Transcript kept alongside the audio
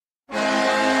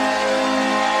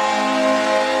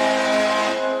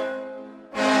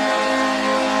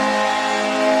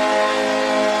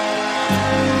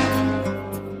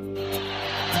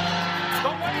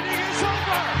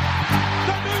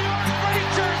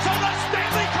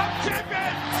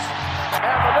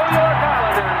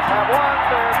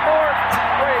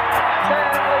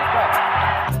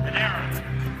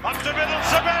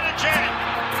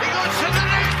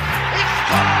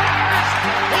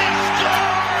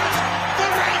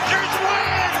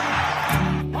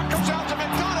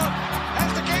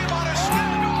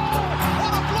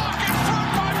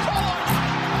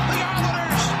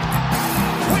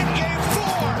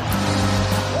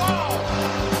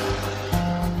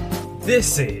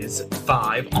This is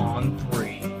 5 on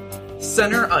 3.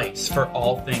 Center ice for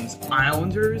all things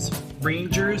Islanders,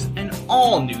 Rangers, and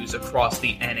all news across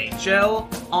the NHL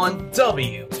on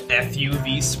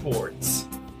WFUV Sports.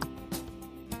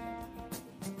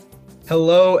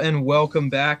 Hello and welcome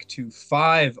back to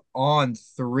 5 on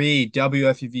 3,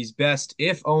 WFUV's best,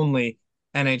 if only,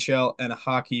 NHL and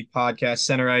hockey podcast,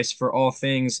 center ice for all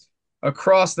things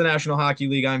across the National Hockey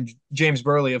League. I'm James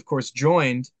Birle, of course,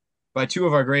 joined by two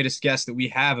of our greatest guests that we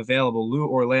have available, Lou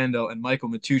Orlando and Michael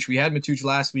Matuch. We had Matuch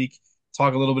last week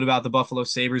talk a little bit about the Buffalo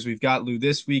Sabres. We've got Lou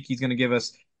this week. He's going to give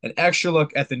us an extra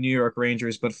look at the New York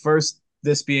Rangers. But first,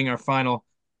 this being our final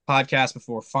podcast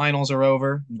before finals are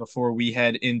over, before we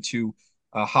head into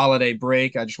a holiday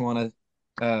break, I just want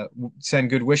to send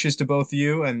good wishes to both of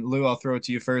you. And Lou, I'll throw it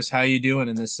to you first. How you doing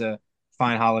in this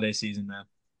fine holiday season, man?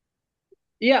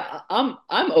 Yeah, I'm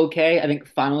okay. I think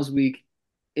finals week,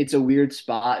 it's a weird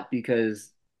spot because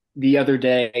the other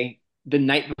day, the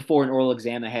night before an oral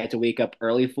exam I had to wake up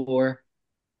early for,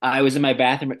 I was in my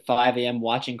bathroom at 5 a.m.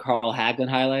 watching Carl Hagelin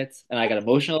highlights and I got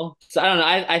emotional. So I don't know.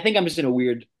 I think I'm just in a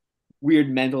weird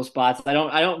mental spots. I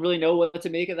don't really know what to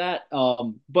make of that.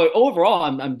 But overall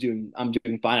I'm doing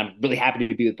fine. I'm really happy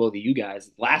to be with both of you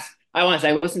guys. I want to say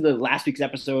I listened to last week's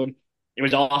episode. It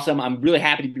was awesome. I'm really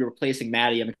happy to be replacing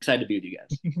Maddie. I'm excited to be with you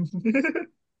guys.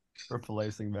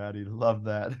 Replacing Maddie. Love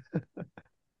that.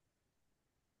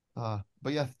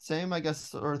 But yeah, same, I guess,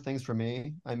 sort of things for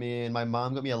me. I mean, my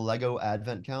mom got me a Lego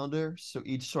advent calendar. So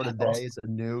each sort of day is a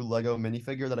new Lego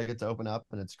minifigure that I get to open up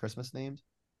and it's Christmas themed.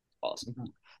 Awesome.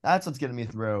 That's what's getting me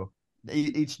through.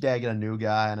 Each day I get a new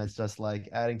guy and it's just like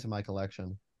adding to my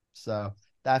collection. So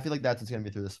I feel like that's what's getting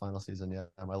me through this final season. Yeah,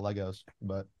 my Legos,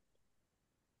 but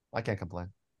I can't complain.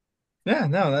 Yeah,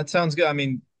 no, that sounds good. I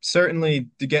mean, certainly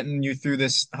getting you through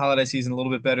this holiday season a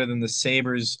little bit better than the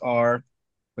Sabres are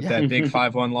with Yeah. that big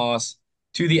 5-1 loss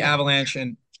to the Avalanche.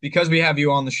 And because we have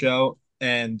you on the show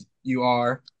and you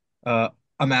are uh,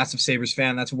 a massive Sabres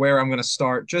fan, that's where I'm going to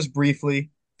start just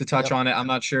briefly to touch Yep. on it. I'm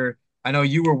not sure. I know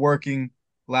you were working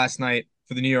last night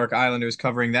for the New York Islanders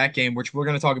covering that game, which we're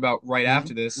going to talk about right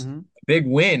after this. Mm-hmm. A big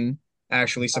win,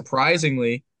 actually,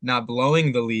 surprisingly, not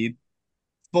blowing the lead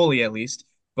fully at least,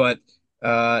 but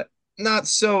uh, not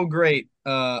so great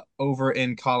over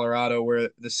in Colorado where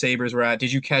the Sabres were at.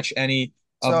 Did you catch any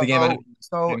of the game?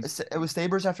 It was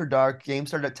Sabres after dark. Game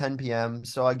started at 10 p.m.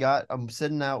 So I'm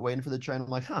sitting out waiting for the train. I'm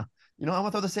like, I'm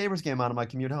gonna throw the Sabres game on my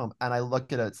commute home. And I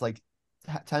look at it, it's like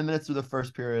 10 minutes through the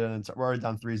first period and we're already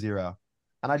down 3-0.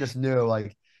 And I just knew,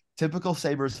 like, typical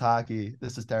Sabres hockey,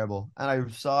 this is terrible. And I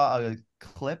saw a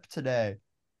clip today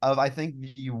of, I think,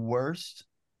 the worst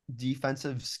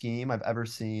defensive scheme I've ever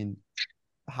seen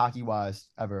hockey wise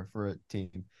ever for a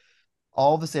team.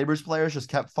 All the Sabres players just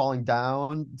kept falling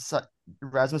down.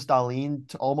 Rasmus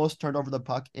Dahlin almost turned over the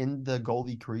puck in the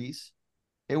goalie crease.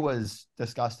 It was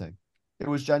disgusting. It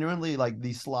was genuinely like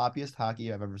the sloppiest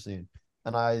hockey I've ever seen.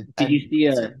 And Did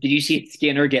you see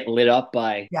Skinner get lit up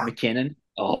by yeah, McKinnon?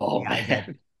 Oh yeah,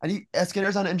 man. and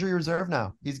Skinner's on injury reserve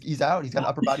now. He's out. He's got an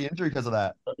upper body injury because of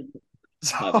that.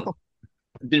 So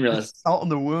Didn't realize. salt in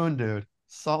the wound, dude.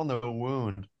 Salt in the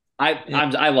wound.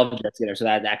 I love Jeff Skinner, so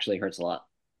that actually hurts a lot.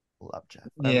 Love Jeff.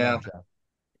 Yeah. Love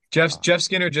Jeff. Jeff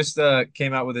Skinner just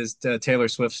came out with his Taylor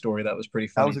Swift story. That was pretty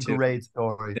That funny was a too. great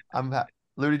story.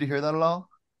 Lou, did you hear that at all?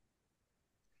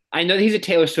 I know that he's a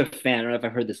Taylor Swift fan. I don't know if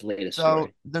I've heard this latest So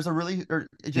story. there's a really,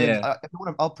 James, Yeah. if you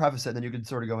want to, I'll preface it, then you can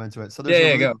sort of go into it. So Yeah, there's a yeah,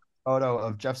 really go. good photo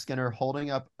of Jeff Skinner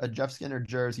holding up a Jeff Skinner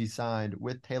jersey signed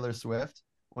with Taylor Swift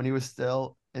when he was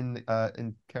still in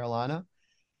Carolina.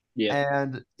 Yeah.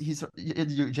 And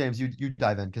James, you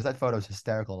dive in because that photo is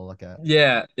hysterical to look at.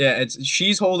 Yeah, yeah. It's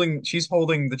she's holding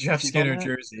the Jeff She's Skinner holding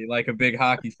it. jersey like a big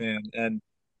hockey fan. And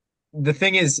the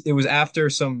thing is, it was after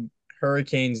some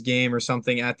Hurricanes game or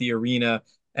something at the arena,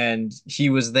 and he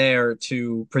was there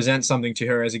to present something to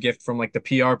her as a gift from like the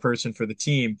PR person for the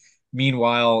team.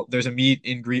 Meanwhile, there's a meet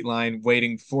and greet line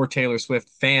waiting for Taylor Swift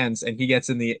fans, and he gets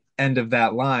in the end of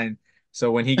that line. So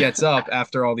when he gets up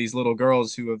after all these little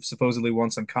girls who have supposedly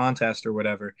won some contest or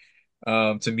whatever,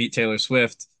 to meet Taylor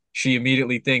Swift, she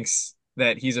immediately thinks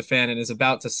that he's a fan and is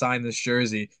about to sign this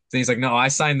jersey. So he's like, "No, I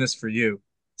signed this for you,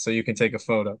 so you can take a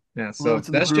photo." Yeah, Lou, so it's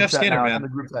in the that's group Jeff chat Skinner, now. It's in man. the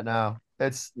group chat now.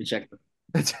 Let me check.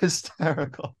 It's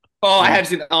hysterical. Oh, I Yeah. have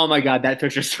seen. Oh my god, that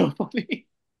picture's so funny.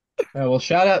 Well,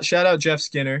 shout out Jeff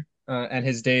Skinner and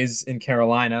his days in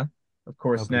Carolina. Of I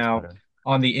course, hope it's now better.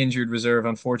 on the injured reserve,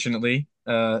 unfortunately,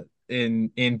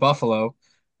 in Buffalo.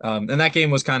 And that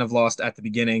game was kind of lost at the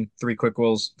beginning. Three quick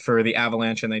goals for the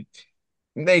Avalanche, and they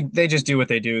They just do what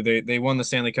they do. They won the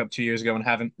Stanley Cup 2 years ago and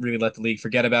haven't really let the league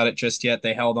forget about it just yet.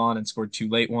 They held on and scored two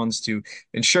late ones to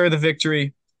ensure the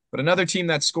victory. But another team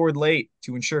that scored late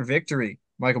to ensure victory,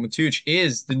 Michael Matuch,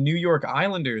 is the New York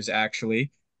Islanders,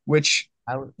 actually, which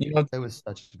I w- you know it was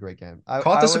such a great game.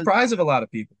 caught the surprise of a lot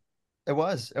of people. I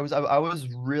was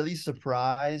really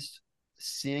surprised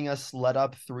seeing us let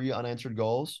up three unanswered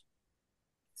goals.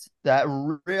 That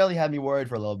really had me worried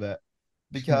for a little bit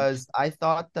because I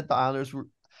thought that the Islanders were.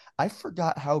 I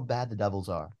forgot how bad the Devils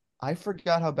are. I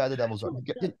forgot how bad the Devils are.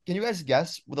 Can you guys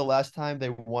guess the last time they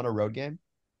won a road game?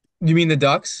 You mean the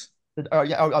Ducks? Oh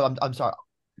yeah. I'm sorry.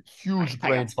 Huge I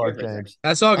brain got scared fart, for a second. James.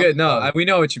 That's all I'm good. No, sorry. we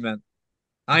know what you meant.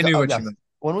 I knew Oh what you yes. meant.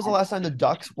 When was the last time the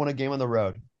Ducks won a game on the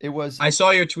road? I saw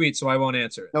your tweet, so I won't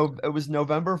answer it. No, it was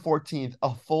November 14th,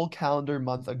 a full calendar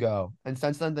month ago. And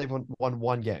since then they've won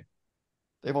one game.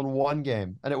 They've won one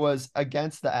game, and it was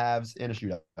against the Avs in a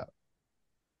shootout.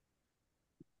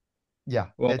 Yeah,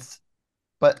 Well,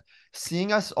 but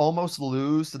seeing us almost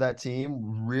lose to that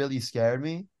team really scared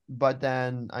me. But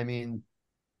then, I mean,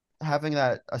 having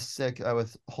that a sick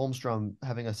with Holmstrom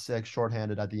having a sick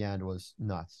shorthanded at the end was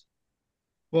nuts.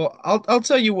 I'll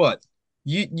tell you what.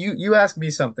 You asked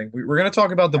me something. We're going to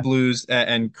talk about the Yeah. Blues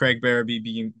and Craig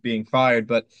Berube being fired,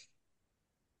 but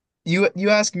you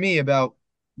asked me about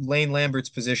Lane Lambert's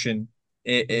position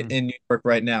Mhm. in New York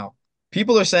right now.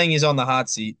 People are saying he's on the hot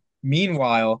seat.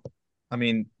 Meanwhile, I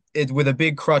mean, with a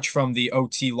big crutch from the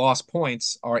OT lost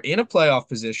points, are in a playoff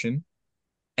position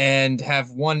and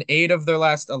have won 8 of their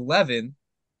last 11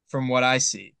 from what I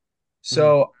see. Mhm.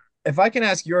 So if I can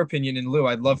ask your opinion in Lou,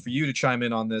 I'd love for you to chime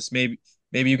in on this. Maybe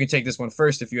you can take this one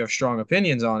first if you have strong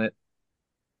opinions on it.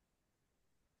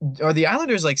 Are the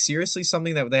Islanders like seriously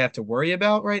something that they have to worry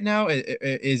about right now?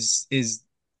 Is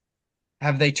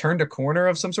have they turned a corner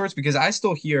of some sorts? Because I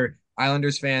still hear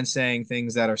Islanders fans saying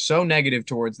things that are so negative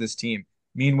towards this team.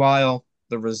 Meanwhile,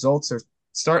 the results are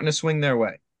starting to swing their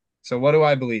way. So what do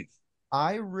I believe?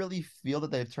 I really feel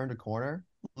that they've turned a corner.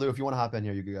 Lou, if you want to hop in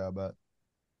here, you could go. But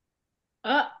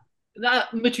Uh,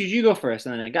 Mitch, you go first,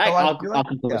 and then so I feel I'll like,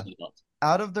 compose yeah, my thoughts.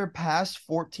 out of their past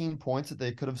 14 points that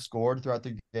they could have scored throughout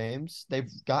the games, they've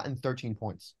gotten 13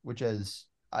 points, which is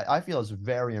I feel is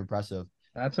very impressive.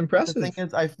 That's But the thing impressive.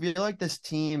 is, I feel like this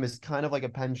team is kind of like a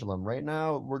pendulum. Right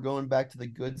now, we're going back to the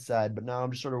good side, but now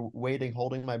I'm just sort of waiting,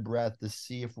 holding my breath to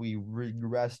see if we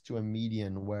regress to a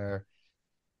median where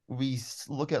we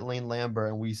look at Lane Lambert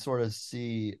and we sort of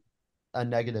see a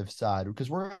negative side because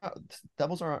we're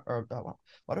Devils are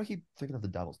why do I keep thinking of the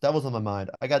Devils? Devils on my mind.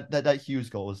 I got that Hughes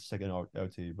goal was second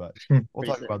OT, but we'll Pretty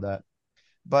talk sick. about that.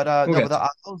 But We'll no, but get to the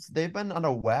it. Isles they've been on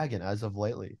a wagon as of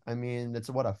lately. I mean, it's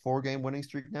what a 4 game winning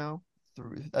streak now.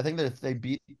 I think that if they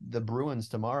beat the Bruins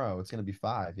tomorrow, it's going to be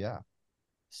five. Yeah.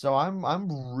 So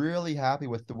I'm really happy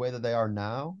with the way that they are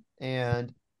now,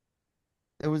 and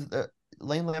it was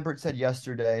Lane Lambert said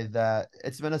yesterday that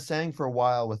it's been a saying for a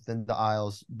while within the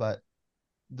Isles, but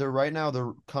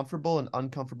they're comfortable in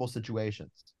uncomfortable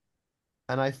situations.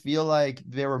 And I feel like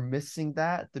they were missing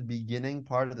that at the beginning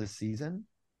part of the season.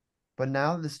 But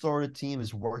now that the sort of team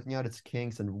is working out its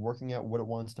kinks and working out what it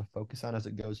wants to focus on as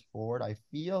it goes forward, I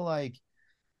feel like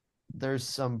there's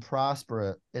some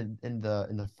prosper in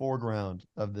the foreground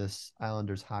of this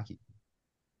Islanders hockey.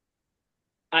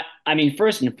 I mean,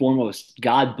 first and foremost,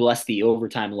 God bless the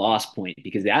overtime loss point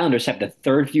because the Islanders have the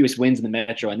third fewest wins in the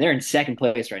Metro, and they're in second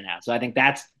place right now. So I think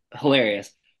that's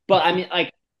hilarious. But I mean,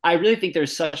 like, I really think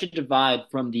there's such a divide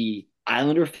from the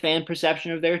Islander fan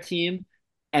perception of their team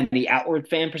and the outward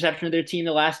fan perception of their team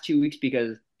the last 2 weeks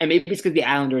because, and maybe it's because the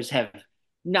Islanders have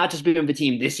not just been the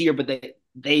team this year, but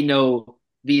they know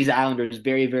these Islanders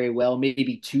very, very well,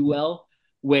 maybe too well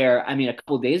where I mean, a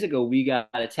couple of days ago, we got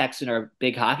a text in our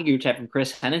big hockey group chat from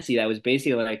Chris Hennessy that was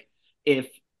basically like, if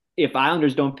if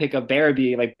Islanders don't pick up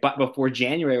Barabee like but before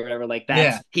January or whatever, like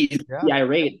Yeah. that's he's Yeah.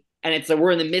 irate, and it's like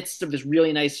we're in the midst of this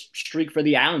really nice streak for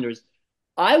the Islanders.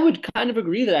 I would kind of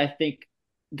agree that I think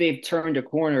they've turned a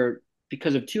corner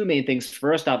because of two main things.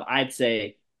 First off, I'd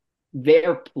say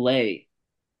their play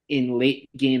in late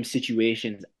game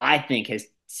situations, I think has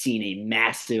seen a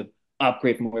massive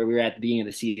upgrade from where we were at the beginning of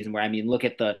the season. Where I mean, look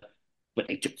at but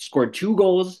they scored 2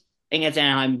 goals against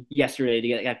Anaheim yesterday to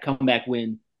get a comeback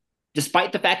win.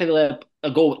 Despite the fact that they let up a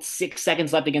goal with 6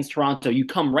 seconds left against Toronto, you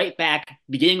come right back,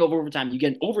 beginning of overtime, you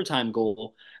get an overtime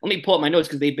goal. Let me pull up my notes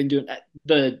because they've been doing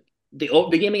the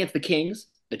game against the Kings,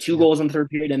 the two Yep. goals in the third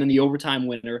period, and then the overtime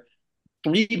winner.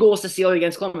 3 goals to seal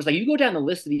against Columbus. Like you go down the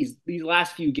list of these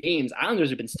last few games, Islanders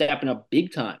have been stepping up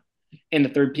big time in the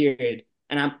third period.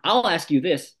 And I'll ask you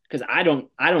this because I don't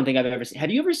think I've ever seen.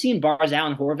 Have you ever seen Barzal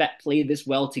and Horvat play this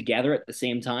well together at the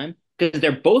same time? because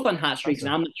they're both on hot streaks, and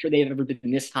Impressive. I'm not sure they've ever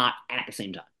been this hot at the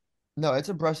same time. No, it's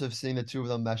impressive seeing the two of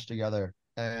them mesh together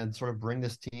and sort of bring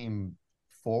this team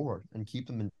forward and keep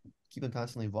them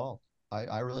constantly involved.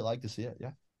 I really like to see it.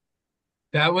 Yeah.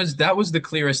 That was the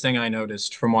clearest thing I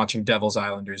noticed from watching Devils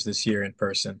Islanders this year in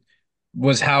person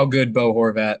was how good Bo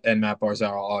Horvat and Matt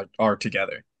Barzal are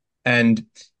together. And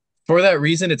for that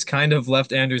reason, it's kind of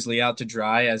left Anders Lee out to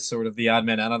dry as sort of the odd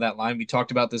man out of that line. We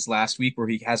talked about this last week where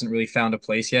he hasn't really found a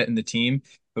place yet in the team,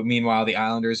 but meanwhile the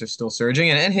Islanders are still surging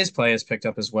and his play has picked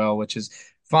up as well, which is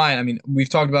fine. I mean, we've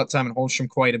talked about Simon Holmstrom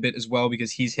quite a bit as well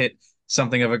because he's hit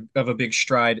something of a big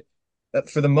stride.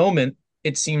 For the moment,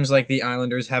 it seems like the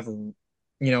Islanders have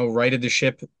righted the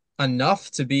ship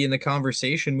enough to be in the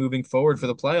conversation moving forward for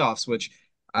the playoffs, which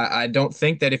I don't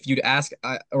think that if you'd ask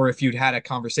or if you'd had a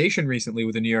conversation recently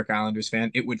with a New York Islanders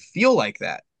fan, it would feel like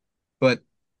that. But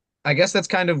I guess that's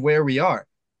kind of where we are.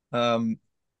 Um,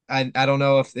 I don't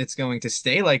know if it's going to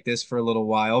stay like this for a little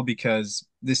while because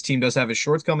this team does have its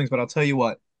shortcomings, but I'll tell you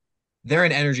what, they're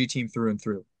an energy team through and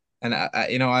through. And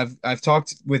I've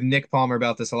talked with Nick Palmer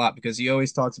about this a lot because he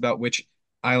always talks about which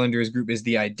Islanders group is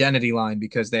the identity line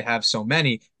because they have so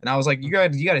many. And I was like, you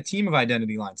got a team of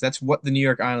identity lines. That's what the New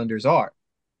York Islanders are.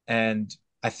 And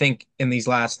I think in these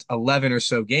last 11 or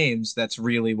so games, that's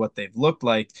really what they've looked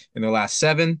like. In their last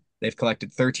seven, they've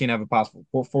collected 13 out of a possible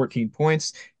 14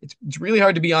 points. It's really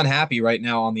hard to be unhappy right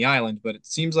now on the island, but it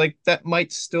seems like that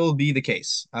might still be the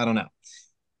case. I don't know.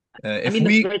 I If mean,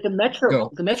 we the Metro,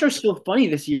 go, the Metro's still funny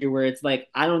this year, where it's like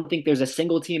I don't think there's a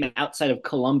single team outside of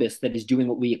Columbus that is doing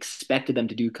what we expected them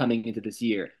to do coming into this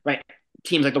year, right?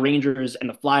 Teams like the Rangers and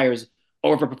the Flyers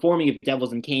overperforming of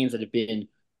Devils and Canes that have been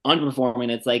underperforming.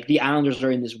 It's like the Islanders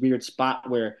are in this weird spot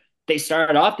where they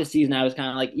started off the season. I was kind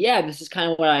of like, yeah, this is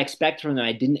kind of what I expect from them.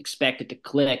 I didn't expect it to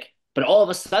click, but all of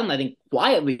a sudden, I think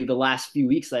quietly the last few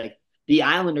weeks, like the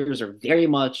Islanders are very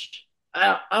much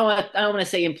I don't want to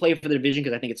say in play for the division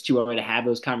because I think it's too early to have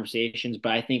those conversations,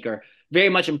 but I think are very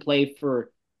much in play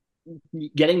for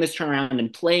getting this turnaround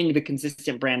and playing the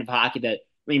consistent brand of hockey that,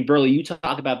 I mean, Birle, you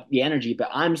talk about the energy, but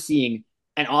I'm seeing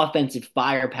an offensive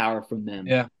firepower from them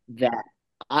yeah. that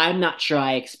I'm not sure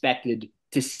I expected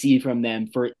to see from them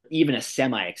for even a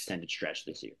semi-extended stretch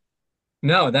this year.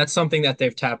 No, that's something that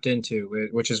they've tapped into,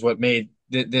 which is what made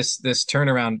this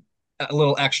turnaround a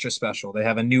little extra special. They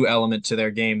have a new element to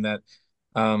their game that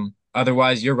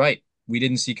otherwise, you're right, we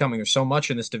didn't see coming. There's so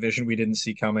much in this division we didn't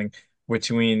see coming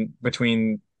between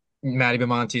Matty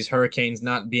Bemonte's Hurricanes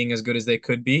not being as good as they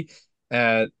could be,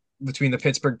 uh, between the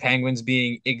Pittsburgh Penguins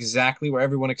being exactly where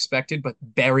everyone expected, but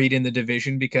buried in the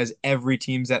division because every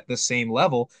team's at the same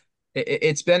level.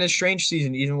 It's been a strange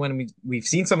season, even when we've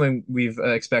seen something we've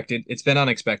expected. It's been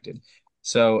unexpected.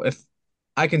 So if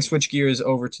I can switch gears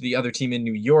over to the other team in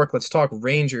New York, let's talk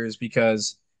Rangers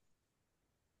because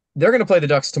they're going to play the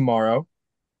Ducks tomorrow,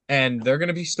 and they're going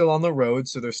to be still on the road,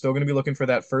 so they're still going to be looking for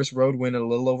that first road win in a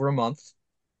little over a month.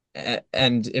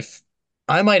 And if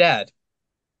I might add,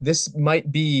 this might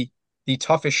be the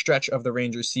toughest stretch of the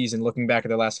Rangers season, looking back at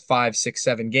their last 5, 6,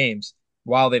 7 games.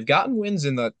 While they've gotten wins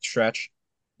in the stretch,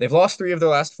 they've lost 3 of their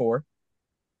last 4.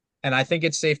 And I think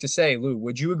it's safe to say, Lou,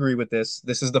 would you agree with this?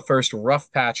 This is the first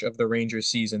rough patch of the Rangers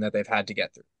season that they've had to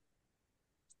get through.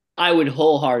 I would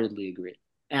wholeheartedly agree.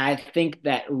 And I think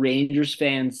that Rangers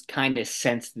fans kind of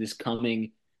sensed this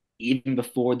coming even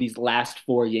before these last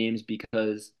 4 games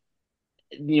because,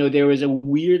 there was a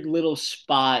weird little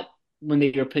spot when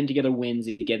they were putting together wins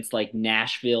against like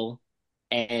Nashville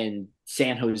and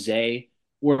San Jose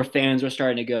where fans were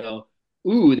starting to go,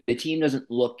 ooh, the team doesn't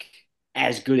look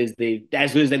as good as they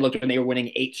looked when they were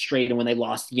winning 8 straight, and when they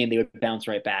lost the game, they would bounce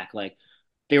right back. Like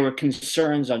there were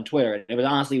concerns on Twitter. And it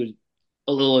was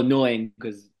a little annoying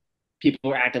because people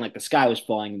were acting like the sky was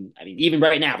falling. I mean, even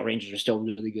right now, the Rangers are still a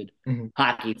really good Mhm.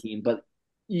 hockey team. But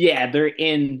yeah, they're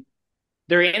in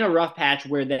a rough patch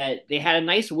where that they had a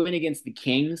nice win against the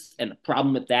Kings, and the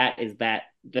problem with that is that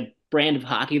the brand of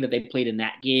hockey that they played in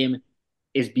that game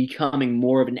is becoming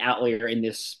more of an outlier in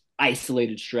this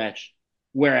isolated stretch.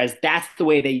 Whereas that's the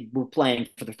way they were playing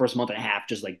for the first month and a half,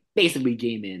 just like basically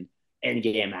game in and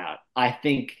game out. I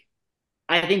think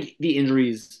the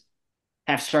injuries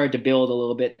have started to build a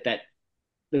little bit that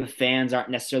the fans aren't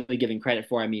necessarily giving credit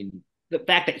for. I mean, the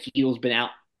fact that Heal's been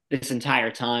out this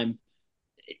entire time,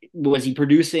 was he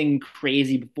producing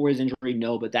crazy before his injury?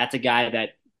 No, but that's a guy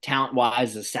that talent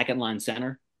wise is a second line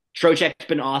center. Trocheck's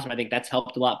been awesome. I think that's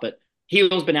helped a lot, but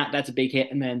Heal's been out. That's a big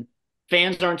hit. And then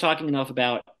fans aren't talking enough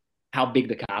about how big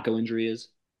the Kako injury is.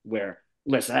 Where,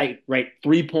 listen, I right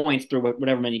 3 points through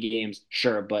whatever many games,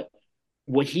 sure, but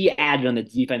what he added on the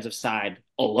defensive side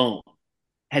alone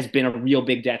has been a real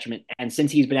big detriment. And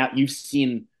since he's been out, you've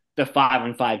seen the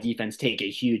 5-on-5 defense take a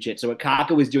huge hit. So what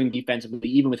Kaka was doing defensively,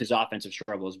 even with his offensive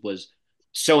struggles, was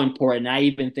so important. I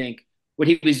even think what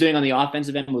he was doing on the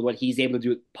offensive end with what he's able to do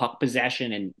with puck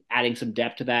possession and adding some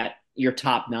depth to that, your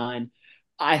top nine,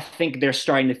 I think they're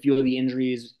starting to feel the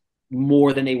injuries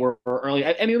more than they were early.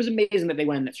 I mean, it was amazing that they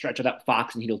went in that stretch without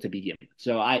Fox and Heedle to begin with.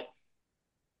 So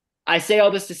I say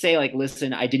all this to say, like,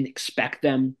 listen, I didn't expect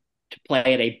them to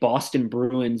play at a Boston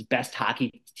Bruins best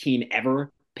hockey team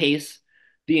ever pace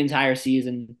the entire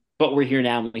season, but we're here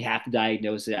now and we have to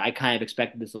diagnose it. I kind of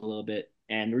expected this a little bit,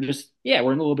 and we're just, yeah,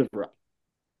 we're in a little bit of a rut.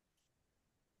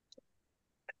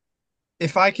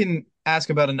 If I can ask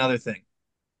about another thing,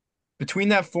 between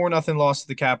that 4-0 loss to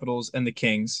the Capitals and the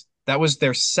Kings, that was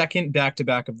their second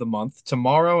back-to-back of the month.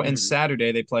 Tomorrow and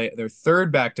Saturday, they play their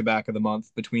third back-to-back of the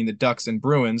month between the Ducks and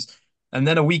Bruins. And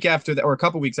then a week after that, or a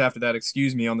couple weeks after that,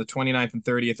 excuse me, on the 29th and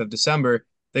 30th of December,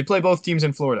 they play both teams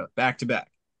in Florida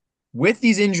back-to-back. With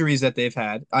these injuries that they've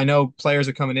had, I know players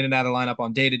are coming in and out of lineup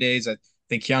on day-to-days. I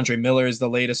think Keandre Miller is the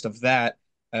latest of that,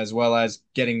 as well as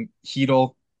getting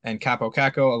Heedle and Capo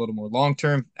Caco a little more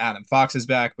long-term. Adam Fox is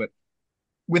back, but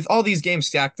with all these games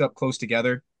stacked up close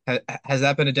together, has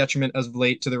that been a detriment as of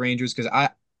late to the Rangers? Because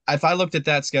if I looked at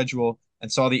that schedule and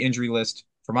saw the injury list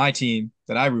for my team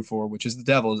that I root for, which is the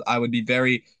Devils, I would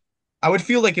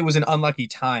feel like it was an unlucky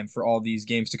time for all these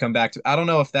games to come back to. I don't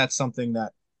know if that's something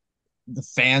that the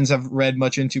fans have read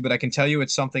much into, but I can tell you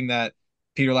it's something that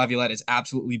Peter Laviolette is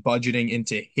absolutely budgeting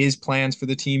into his plans for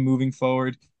the team moving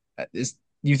forward. Do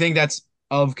you think that's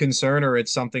of concern, or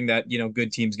it's something that,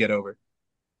 good teams get over?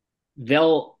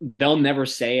 They'll never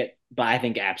say it, but I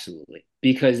think absolutely,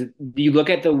 because you look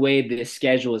at the way this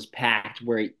schedule is packed,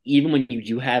 where even when you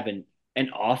do have an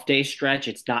off day stretch,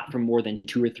 it's not for more than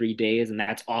 2 or 3 days, and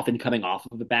that's often coming off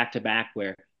of the back to back.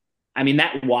 Where, I mean,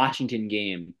 that Washington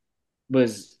game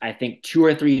was, I think, 2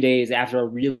 or 3 days after a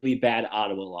really bad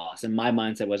Ottawa loss, and my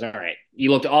mindset was, all right,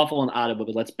 you looked awful in Ottawa,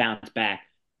 but let's bounce back,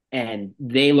 and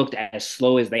they looked as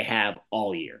slow as they have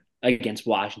all year against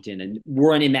Washington, and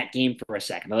weren't in that game for a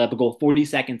second. They let the goal 40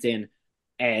 seconds in,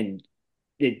 and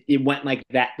it went like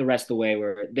that the rest of the way,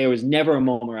 where there was never a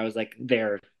moment where I was like,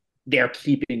 they're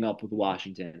keeping up with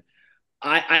Washington.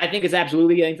 I think it's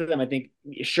absolutely getting to them. I think,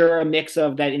 sure, a mix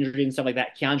of that injury and stuff like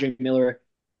that. Keandre Miller,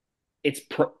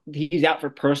 he's out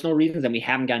for personal reasons, and we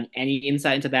haven't gotten any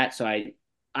insight into that. So I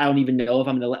don't even know if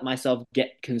I'm going to let myself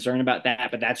get concerned about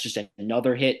that. But that's just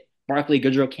another hit. Barclay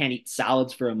Goodrow can't eat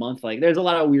solids for a month. Like, there's a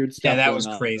lot of weird stuff. Yeah, that was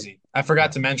crazy. I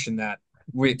forgot to mention that.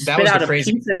 That was the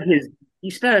crazy. He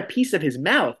spit out a piece of his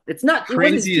mouth. It's not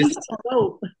craziest.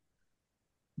 No.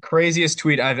 Craziest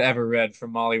tweet I've ever read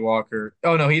from Molly Walker.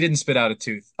 Oh no, he didn't spit out a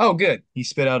tooth. Oh, good. He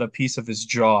spit out a piece of his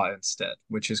jaw instead,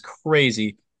 which is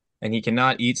crazy. And he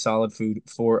cannot eat solid food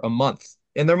for a month.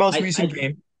 In their most recent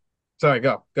game. Sorry,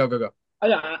 go. If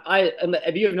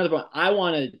you have another one, I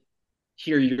want to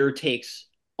hear your takes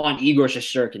on Igor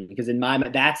Shesterkin, because in my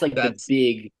mind, that's the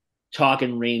big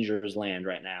talking Rangers land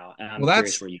right now. And I'm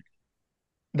curious where you.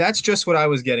 That's just what I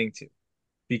was getting to,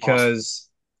 because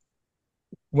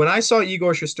when I saw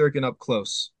Igor Shesterkin up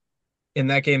close in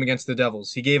that game against the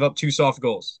Devils, he gave up 2 soft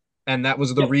goals. And that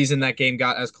was the reason that game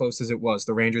got as close as it was.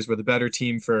 The Rangers were the better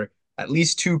team for at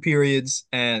least 2 periods,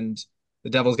 and the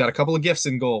Devils got a couple of gifts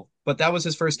in goal. But that was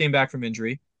his first game back from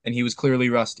injury, and he was clearly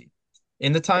rusty.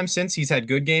 In the time since, he's had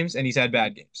good games and he's had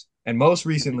bad games. And most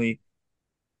recently,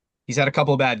 he's had a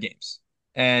couple of bad games.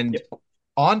 And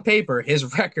on paper,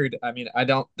 his record, I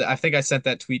think I sent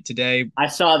that tweet today. I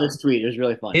saw this tweet. It was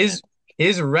really fun.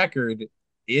 His record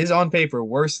is on paper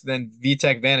worse than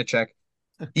Vitek Vanacek.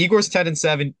 Igor's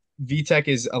 10-7. Vitek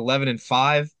is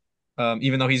 11-5.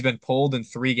 Even though he's been pulled in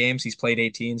 3 games, he's played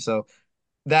 18. So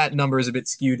that number is a bit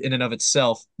skewed in and of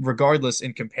itself. Regardless,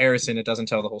 in comparison, it doesn't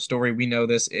tell the whole story. We know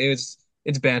this.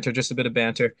 It's banter, just a bit of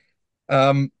banter.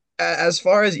 As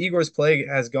far as Igor's play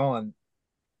has gone,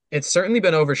 it's certainly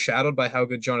been overshadowed by how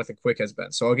good Jonathan Quick has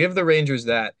been. So I'll give the Rangers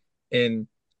that.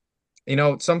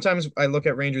 Sometimes I look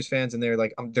at Rangers fans and they're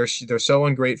like, they're so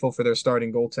ungrateful for their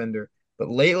starting goaltender. But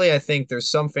lately, I think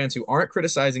there's some fans who aren't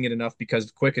criticizing it enough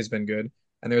because Quick has been good.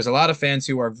 And there's a lot of fans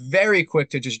who are very quick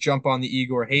to just jump on the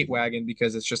Igor hate wagon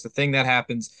because it's just a thing that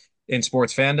happens in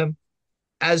sports fandom.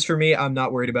 As for me, I'm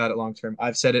not worried about it long term.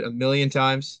 I've said it a million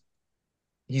times.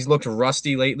 He's looked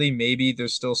rusty lately. Maybe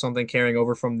there's still something carrying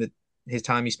over from his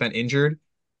time he spent injured.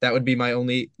 That would be my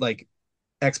only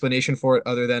explanation for it,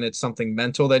 other than it's something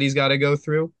mental that he's got to go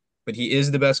through. But he is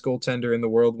the best goaltender in the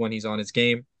world when he's on his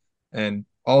game. And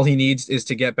all he needs is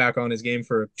to get back on his game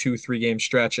for a 2-3 game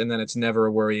stretch, and then it's never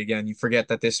a worry again. You forget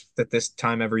that this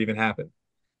time ever even happened.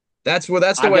 That's the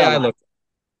way I look.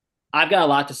 I've got a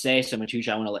lot to say, so Matuch,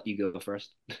 I want to let you go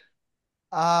first.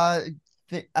 Uh,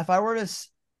 if I were to,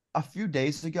 a few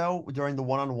days ago during the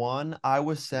one-on-one, I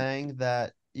was saying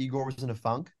that Igor was in a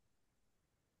funk,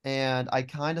 and I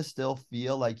kind of still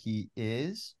feel like he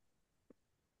is.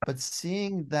 But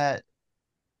seeing that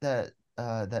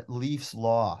Leafs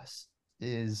loss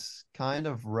is kind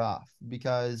of rough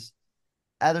because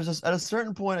at a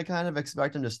certain point, I kind of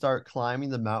expect him to start climbing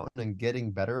the mountain and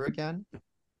getting better again.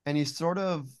 And he's sort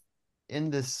of in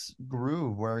this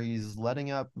groove where he's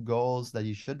letting up goals that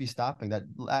he should be stopping. That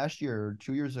last year, or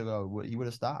 2 years ago, he would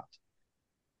have stopped.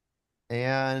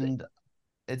 And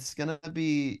it's gonna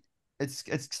be it's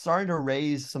starting to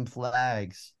raise some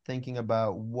flags thinking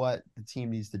about what the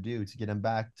team needs to do to get him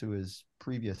back to his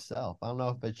previous self. I don't know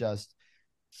if it just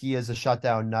he has a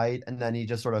shutdown night and then he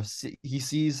just sort of he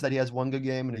sees that he has one good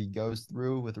game and he goes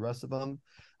through with the rest of them.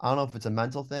 I don't know if it's a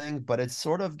mental thing, but it's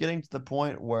sort of getting to the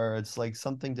point where it's like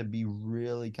something to be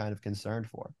really kind of concerned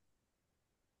for.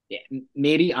 Yeah,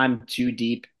 maybe I'm too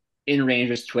deep in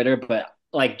Rangers Twitter, but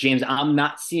like James, I'm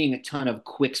not seeing a ton of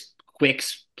quicks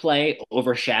play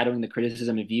overshadowing the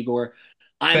criticism of Igor.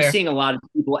 I'm Fair. seeing a lot of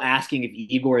people asking if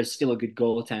Igor is still a good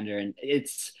goaltender, and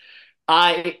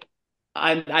I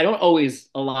I don't always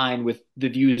align with the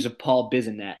views of Paul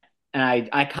Bizanet, and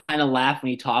I kind of laugh when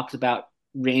he talks about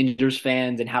Rangers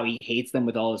fans and how he hates them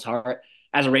with all his heart.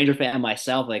 As a Ranger fan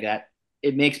myself, like that,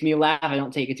 it makes me laugh. I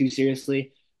don't take it too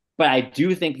seriously. But I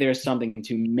do think there's something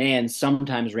to, man,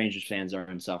 sometimes Rangers fans are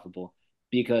insufferable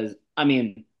because, I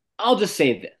mean, I'll just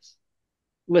say this.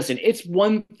 Listen, it's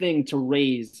one thing to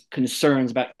raise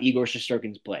concerns about Igor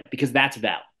Shesterkin's play because that's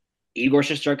valid. Igor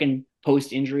Shesterkin,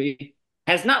 post injury,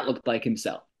 has not looked like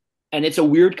himself. And it's a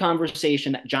weird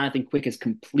conversation that Jonathan Quick is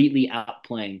completely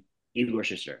outplaying Igor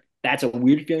Shesterkin. That's a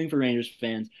weird feeling for Rangers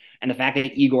fans. And the fact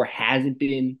that Igor hasn't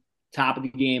been top of the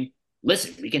game,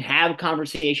 listen, we can have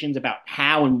conversations about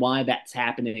how and why that's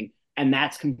happening, and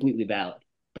that's completely valid.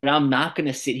 But I'm not going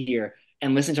to sit here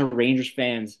and listen to Rangers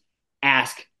fans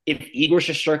ask if Igor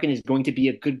Shesterkin is going to be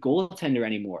a good goaltender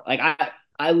anymore. Like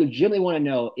I legitimately want to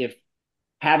know if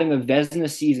having a Vezina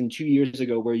season 2 years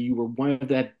ago where you were one of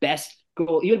the best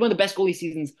you had one of the best goalie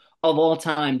seasons of all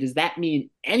time, does that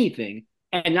mean anything?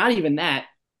 And not even that,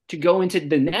 to go into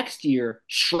the next year,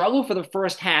 struggle for the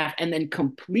first half, and then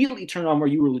completely turn on where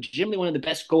you were legitimately one of the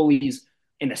best goalies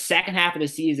in the second half of the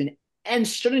season and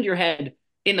stood into your head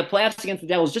in the playoffs against the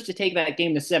Devils just to take that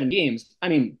game to 7 games. I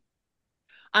mean,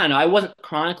 I don't know. I wasn't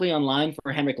chronically online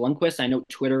for Henrik Lundqvist. I know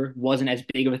Twitter wasn't as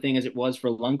big of a thing as it was for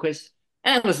Lundqvist.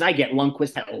 And listen, I get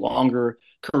Lundqvist had a longer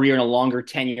career and a longer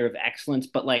tenure of excellence,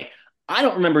 but like I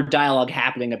don't remember dialogue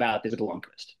happening about this with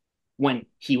Lundqvist when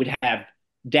he would have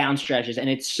down stretches, and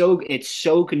it's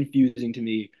so confusing to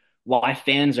me why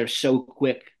fans are so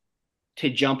quick to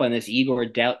jump on this Igor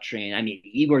doubt train. I mean,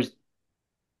 Igor's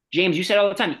James, you said all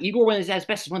the time, Igor when he's at his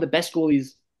best is one of the best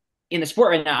goalies in the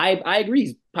sport right now. I agree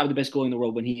he's probably the best goalie in the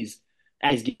world when he's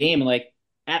at his game. And like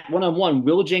at one-on-one,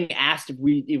 Wiljing asked if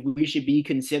we should be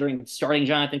considering starting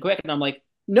Jonathan Quick. And I'm like,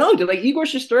 no, dude, like Igor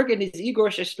Shesterkin is Igor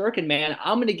Shesterkin, man.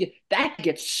 I'm gonna get that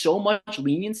gets so much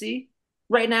leniency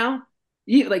right now.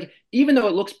 Like even though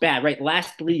it looks bad, right?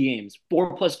 Last 3 games,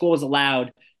 4+ goals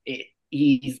allowed.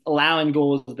 He's allowing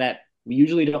goals that we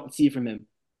usually don't see from him.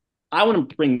 I want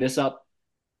to bring this up.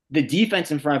 The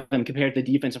defense in front of him compared to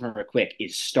the defense in front of Quick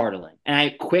is startling.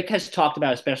 And Quick has talked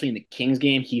about, especially in the Kings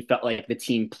game, he felt like the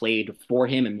team played for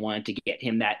him and wanted to get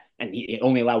him that. And he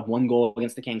only allowed 1 goal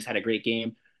against the Kings, had a great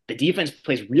game. The defense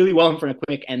plays really well in front of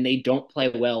Quick, and they don't play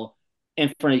well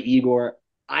in front of Igor.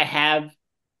 I have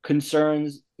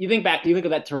concerns. You think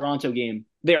of that Toronto game.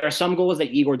 There are some goals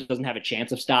that Igor doesn't have a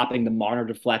chance of stopping. The Marner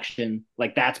deflection,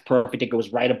 like that's perfect. It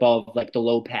goes right above like the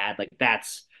low pad. Like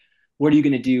that's what are you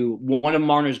going to do? One of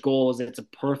Marner's goals, it's a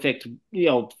perfect,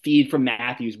 feed from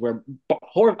Matthews where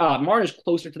Marner's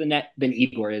closer to the net than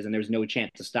Igor is, and there's no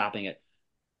chance of stopping it.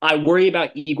 I worry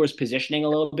about Igor's positioning a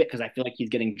little bit because I feel like he's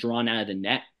getting drawn out of the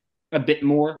net a bit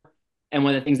more. And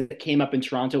one of the things that came up in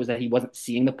Toronto was that he wasn't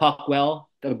seeing the puck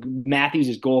well.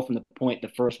 Matthews' goal from the point, the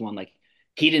first one, like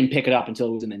he didn't pick it up until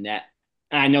it was in the net.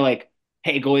 And I know, like,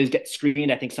 hey, goalies get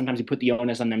screened. I think sometimes you put the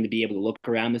onus on them to be able to look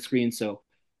around the screen. So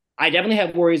I definitely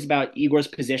have worries about Igor's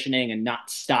positioning and not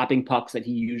stopping pucks that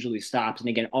he usually stops. And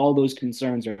again, all those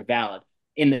concerns are valid.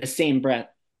 In the same breath,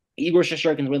 Igor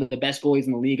Shesterkin is one of the best goalies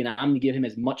in the league, and I'm going to give him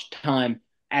as much time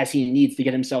as he needs to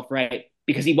get himself right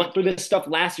because he went through this stuff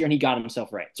last year and he got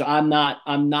himself right. So I'm not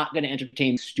going to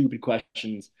entertain stupid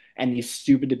questions and these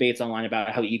stupid debates online about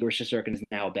how Igor Shesterkin is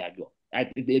now a bad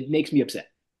goalie. It makes me upset.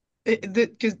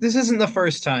 Because this isn't the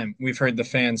first time we've heard the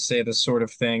fans say this sort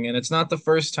of thing, and it's not the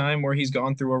first time where he's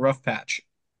gone through a rough patch.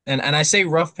 And I say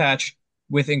rough patch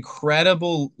with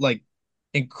incredibly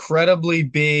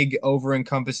big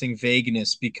over-encompassing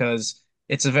vagueness because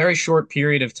it's a very short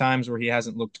period of times where he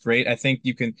hasn't looked great.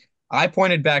 I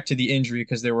pointed back to the injury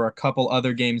because there were a couple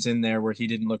other games in there where he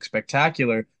didn't look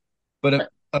spectacular. But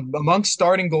amongst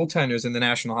starting goaltenders in the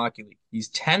National Hockey League, he's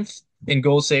 10th in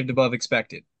goals saved above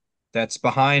expected. That's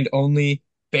behind only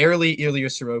barely Ilya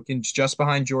Sorokin, just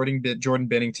behind Jordan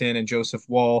Binnington and Joseph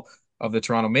Wall of the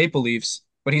Toronto Maple Leafs.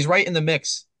 But he's right in the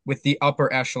mix with the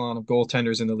upper echelon of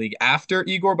goaltenders in the league. After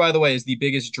Igor, by the way, is the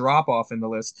biggest drop off in the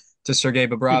list to Sergei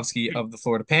Bobrovsky of the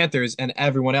Florida Panthers, and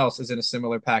everyone else is in a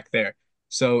similar pack there.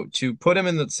 So to put him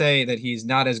in the say that he's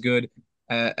not as good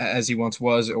as he once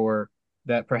was, or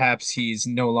that perhaps he's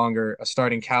no longer a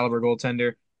starting caliber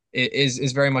goaltender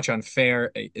is very much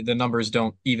unfair. The numbers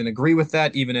don't even agree with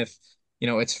that, even if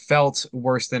it's felt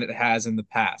worse than it has in the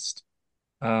past.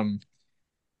 Um,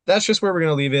 that's just where we're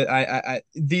going to leave it.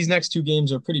 These next two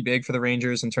games are pretty big for the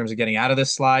Rangers in terms of getting out of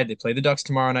this slide. They play the Ducks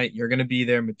tomorrow night. You're going to be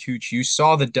there, Matuch. You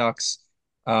saw the Ducks.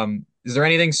 Is there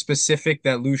anything specific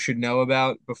that Lou should know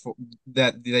about before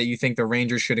that you think the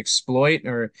Rangers should exploit,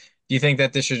 or do you think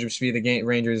that this should just be the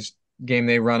Rangers game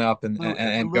they run up and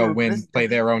go Lou, win, play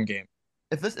their own game?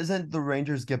 if this isn't the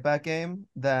Rangers get back game,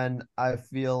 then I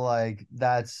feel like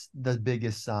that's the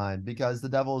biggest sign because the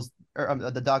Devils or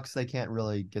the Ducks, they can't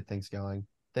really get things going.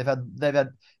 They've had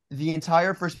the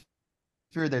entire first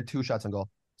period, they had 2 shots on goal.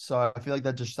 So I feel like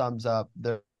that just sums up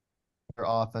their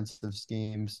offensive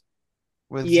schemes.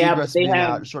 With Yeah, but Zegras being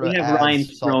out, sort they of have Ryan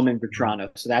adds salt. Stroman for Toronto,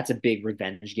 so that's a big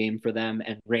revenge game for them.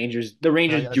 And the Rangers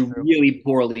Yeah, that's do true. really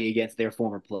poorly against their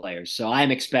former players. So I'm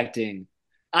expecting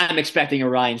a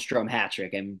Ryan Strome hat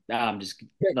trick, and I'm just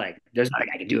like, there's nothing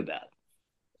I can do about it.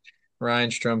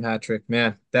 Ryan Strom hat trick,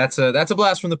 man. That's a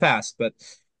blast from the past, but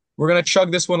we're gonna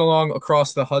chug this one along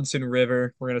across the Hudson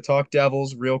River. We're gonna talk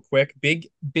Devils real quick. Big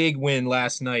win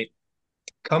last night,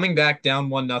 coming back down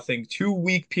 1-0, 2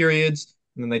 week periods,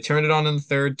 and then they turned it on in the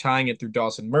third, tying it through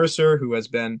Dawson Mercer, who has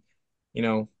been, you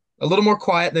know, a little more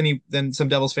quiet than some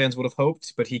Devils fans would have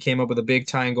hoped, but he came up with a big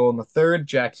tying goal in the third.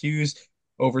 Jack Hughes,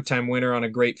 overtime winner on a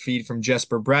great feed from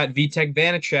Jesper Bratt. Vitek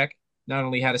Vanacek not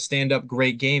only had a stand-up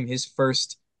great game, his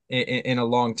first in a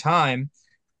long time,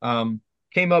 um,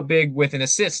 came up big with an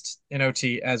assist in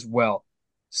OT as well.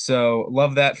 So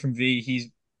love that from V. He's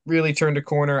really turned a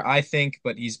corner, I think,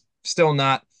 but he's still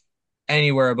not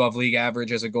anywhere above league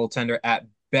average as a goaltender at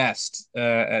best.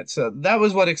 So that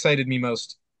was what excited me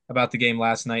most about the game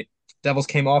last night. Devils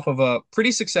came off of a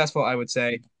pretty successful, I would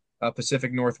say,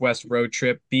 Pacific Northwest road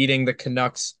trip, beating the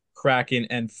Canucks, Kraken,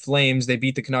 and Flames. They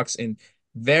beat the Canucks in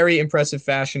very impressive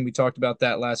fashion. We talked about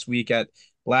that last week at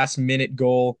last minute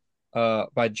goal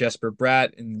by Jesper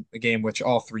Bratt in the game which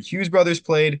all three Hughes brothers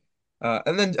played.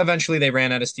 And then eventually they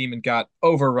ran out of steam and got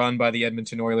overrun by the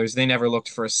Edmonton Oilers. They never looked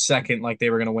for a second like they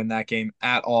were going to win that game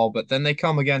at all. But then they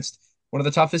come against one of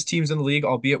the toughest teams in the league,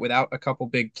 albeit without a couple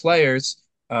big players,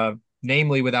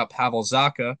 namely without Pavel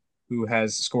Zacha, who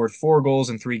has scored 4 goals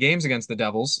in 3 games against the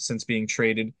Devils since being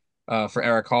traded for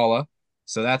Eric Halla.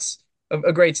 So that's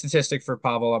a great statistic for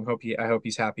Pavel. I hope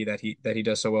he's happy that he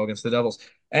does so well against the Devils.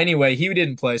 Anyway, he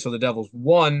didn't play, so the Devils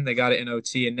won. They got it in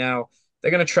OT, and now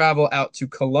they're going to travel out to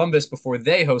Columbus before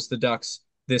they host the Ducks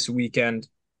this weekend.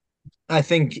 I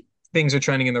think things are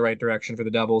trending in the right direction for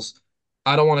the Devils.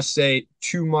 I don't want to say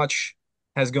too much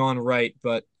has gone right,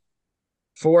 but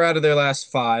 4 out of their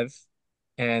last 5,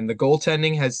 and the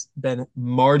goaltending has been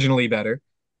marginally better,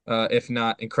 if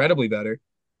not incredibly better.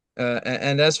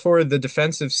 And as for the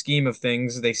defensive scheme of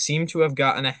things, they seem to have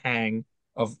gotten a hang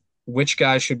of which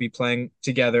guys should be playing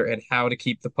together and how to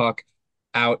keep the puck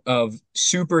out of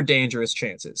super dangerous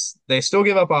chances. They still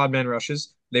give up odd man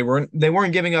rushes. They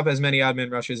weren't giving up as many odd man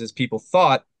rushes as people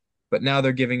thought, but now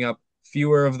they're giving up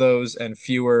fewer of those and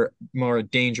fewer more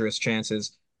dangerous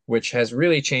chances, which has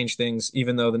really changed things,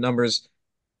 even though the numbers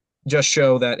just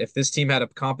show that if this team had a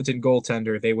competent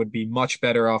goaltender, they would be much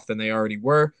better off than they already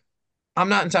were. I'm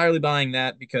not entirely buying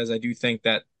that because I do think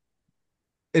that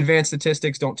advanced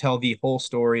statistics don't tell the whole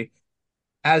story.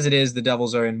 As it is, the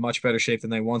Devils are in much better shape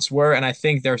than they once were, and I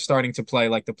think they're starting to play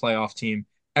like the playoff team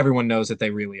everyone knows that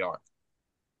they really are.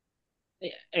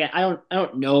 Yeah, I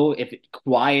don't know if it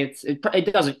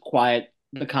doesn't quiet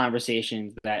the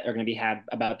conversations that are going to be had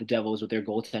about the Devils with their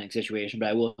goaltending situation. But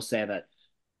I will say that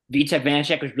Vitek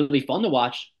Vanacek was really fun to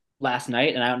watch last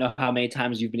night, and I don't know how many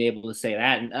times you've been able to say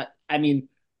that. And I mean,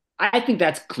 I think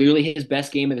that's clearly his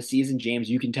best game of the season.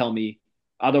 James, you can tell me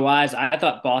otherwise. I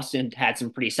thought Boston had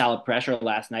some pretty solid pressure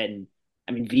last night, and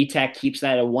I mean, VTech keeps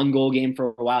that a 1 goal game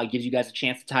for a while. It gives you guys a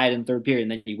chance to tie it in the third period,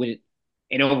 and then you win it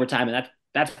in overtime, and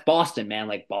that's Boston, man.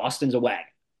 Like Boston's a wag.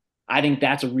 I think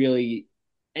it's a really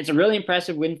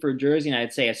impressive win for Jersey, and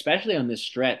I'd say especially on this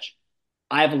stretch,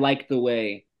 I've liked the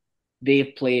way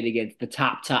they've played against the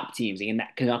top teams. And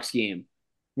that Canucks game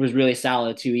was really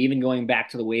solid too. Even going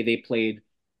back to the way they played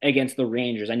against the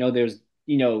Rangers, I know there's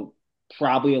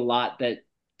probably a lot that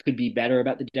could be better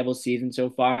about the Devils' season so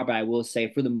far, but I will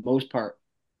say for the most part,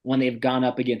 when they've gone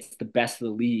up against the best of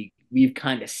the league, we've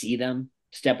kind of see them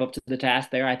step up to the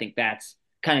task there. I think that's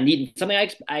kind of neat and something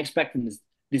I expect from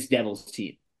this Devils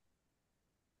team.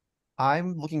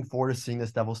 I'm looking forward to seeing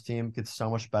this Devils team get so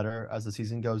much better as the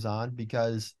season goes on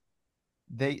because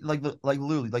they like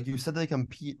literally like you said they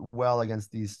compete well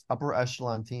against these upper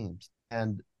echelon teams,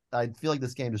 and I feel like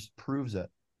this game just proves it.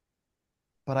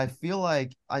 But I feel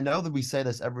like I know that we say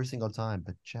this every single time,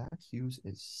 but Jack Hughes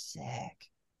is sick.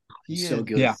 He He's so is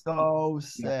good. Yeah, so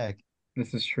yeah, sick.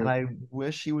 this is And true. I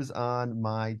wish he was on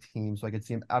my team so I could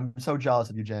see him. I'm so jealous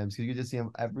of you, James, because you get to see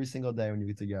him every single day when you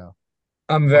get to go.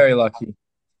 I'm But very lucky.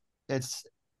 it's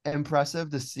impressive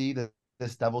to see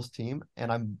this Devils team,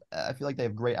 and I feel like they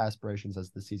have great aspirations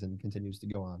as the season continues to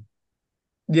go on.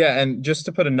 Yeah, and just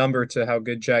to put a number to how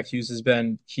good Jack Hughes has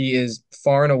been, he is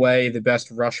far and away the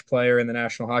best rush player in the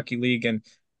National Hockey League. And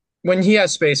when he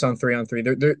has space on three,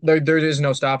 there is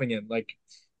no stopping him. Like,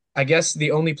 I guess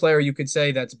the only player you could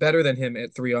say that's better than him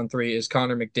at 3 on 3 is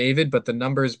Connor McDavid, but the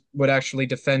numbers would actually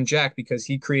defend Jack because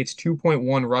he creates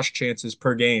 2.1 rush chances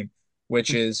per game,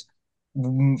 which is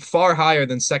far higher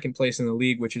than second place in the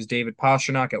league, which is David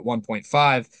Pastrnak at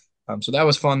 1.5. So that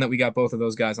was fun that we got both of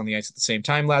those guys on the ice at the same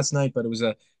time last night, but it was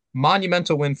a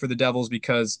monumental win for the Devils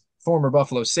because former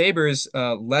Buffalo Sabres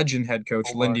legend head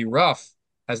coach Omar, Lindy Ruff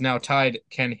has now tied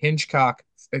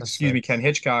that's sick. Ken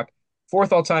Hitchcock,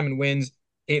 fourth all time in wins,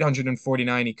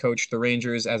 849. He coached the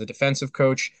Rangers as a defensive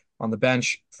coach on the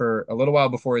bench for a little while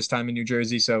before his time in New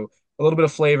Jersey. So a little bit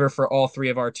of flavor for all three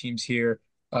of our teams here.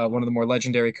 One of the more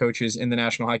legendary coaches in the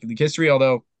National Hockey League history,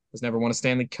 although has never won a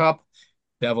Stanley Cup.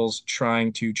 Devils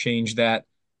trying to change that.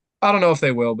 I don't know if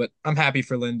they will, but I'm happy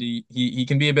for Lindy. He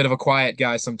can be a bit of a quiet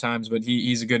guy sometimes, but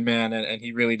he's a good man and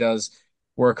he really does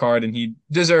work hard and he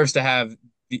deserves to have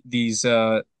these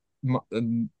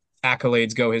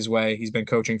accolades go his way. He's been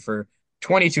coaching for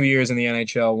 22 years in the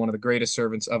NHL, one of the greatest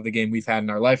servants of the game we've had in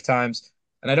our lifetimes.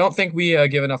 And I don't think we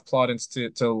give enough plaudits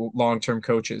to long-term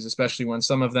coaches, especially when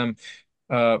some of them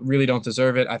really don't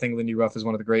deserve it. I think Lindy Ruff is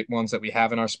one of the great ones that we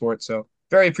have in our sport. So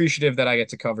very appreciative that I get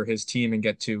to cover his team and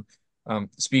get to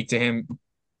speak to him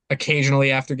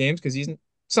occasionally after games because he's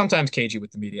sometimes cagey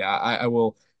with the media. I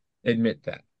will admit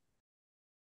that.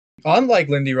 Unlike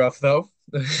Lindy Ruff, though,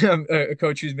 a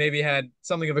coach who's maybe had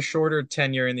something of a shorter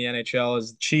tenure in the NHL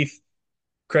is Chief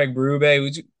Craig Berube,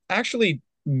 who's actually,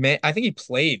 I think he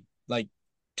played like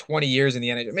 20 years in the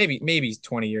NHL, maybe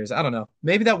 20 years. I don't know.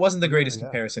 Maybe that wasn't the Yeah, greatest yeah.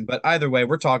 comparison, but either way,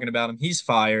 we're talking about him. He's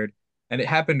fired, and it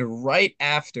happened right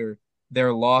after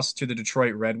their loss to the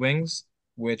Detroit Red Wings,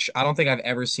 which I don't think I've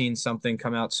ever seen something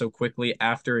come out so quickly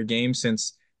after a game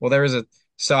since, well, there was a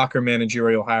soccer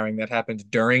managerial hiring that happened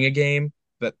during a game,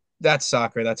 but that's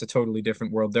soccer. That's a totally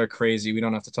different world. They're crazy. We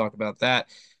don't have to talk about that.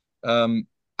 Um,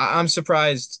 I'm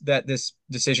surprised that this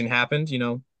decision happened,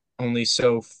 only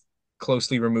so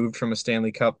closely removed from a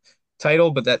Stanley Cup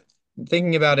title, but that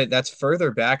thinking about it, that's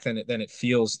further back than it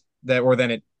feels that or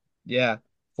than it yeah,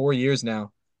 4 years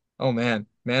now. Oh man,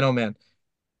 man, oh man.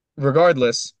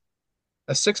 Regardless,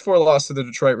 a 6-4 loss to the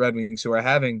Detroit Red Wings, who are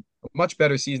having a much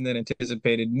better season than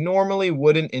anticipated, normally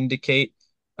wouldn't indicate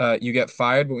you get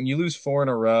fired, but when you lose four in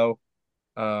a row,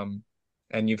 um,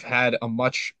 and you've had a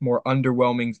much more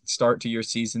underwhelming start to your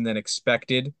season than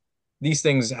expected, these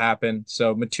things happen.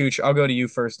 So, Matuch, I'll go to you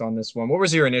first on this one. What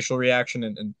was your initial reaction,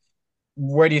 and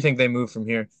where do you think they move from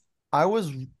here? I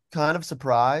was kind of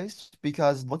surprised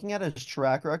because looking at his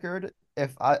track record,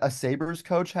 if a Sabres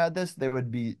coach had this, they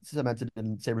would be cemented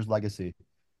in Sabres legacy.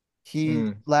 He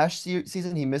Mm,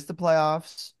 season he missed the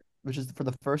playoffs, which is for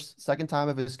the second time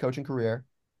of his coaching career.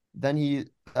 Then he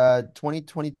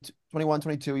 2020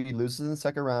 21-22 he loses in the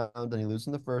second round, then he loses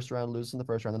in the first round, loses in the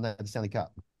first round, then they had the Stanley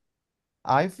Cup.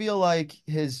 I feel like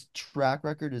his track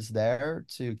record is there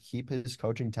to keep his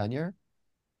coaching tenure,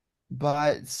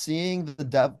 but seeing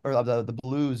the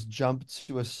Blues jump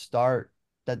to a start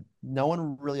that no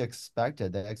one really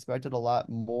expected, they expected a lot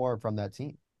more from that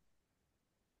team.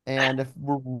 And if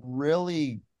we're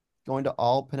really going to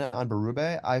all pin it on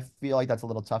Berube, I feel like that's a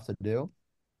little tough to do.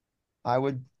 I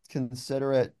would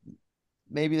consider it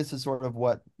maybe this is sort of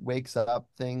what wakes up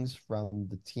things from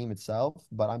the team itself,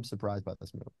 but I'm surprised by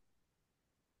this move.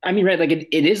 I mean, right, like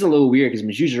it is a little weird because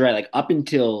Machu's right. Like up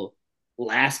until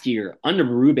last year, under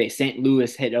Berube, St.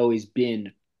 Louis had always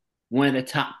been one of the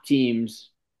top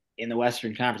teams in the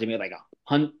Western Conference. They made like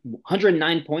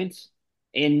 109 points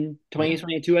in Yeah.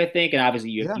 2022, I think, and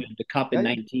obviously Yeah. you have the Cup in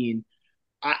Yeah. 19.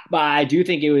 But I do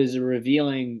think it was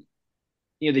revealing.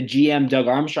 The GM Doug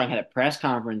Armstrong had a press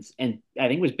conference, and I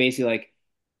think it was basically like,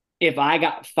 if I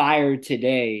got fired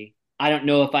today, I don't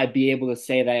know if I'd be able to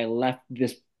say that I left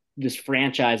this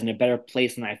franchise in a better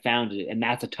place than I found it, and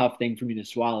that's a tough thing for me to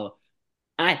swallow.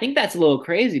 And I think that's a little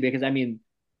crazy because I mean,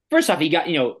 first off,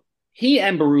 he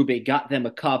and Berube got them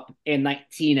a cup in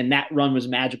 19, and that run was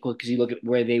magical because you look at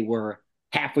where they were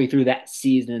halfway through that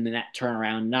season and then that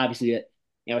turnaround. And obviously,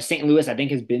 St. Louis, I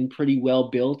think, has been pretty well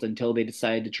built until they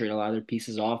decided to trade a lot of their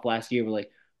pieces off last year. But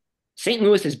like St.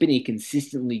 Louis has been a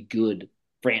consistently good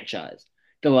franchise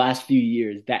the last few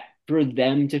years. That for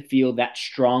them to feel that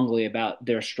strongly about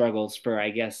their struggles for,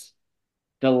 I guess,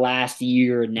 the last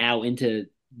year now into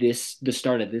the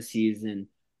start of this season,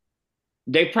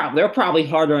 they're probably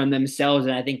harder on themselves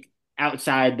than I think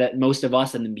outside that most of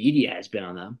us in the media has been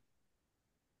on them.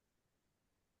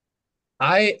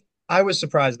 I I was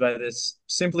surprised by this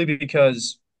simply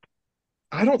because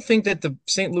I don't think that the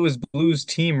St. Louis Blues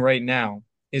team right now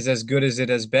is as good as it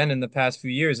has been in the past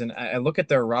few years. And I look at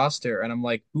their roster and I'm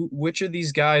like, which of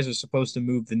these guys are supposed to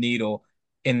move the needle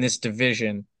in this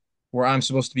division where I'm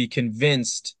supposed to be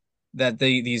convinced that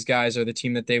these guys are the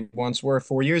team that they once were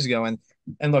 4 years ago? And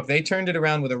look, they turned it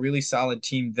around with a really solid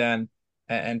team then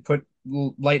and put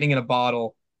lightning in a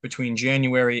bottle between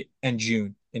January and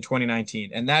June in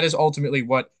 2019. And that is ultimately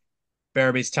what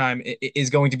Berube's time is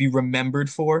going to be remembered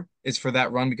for, is for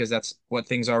that run, because that's what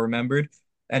things are remembered.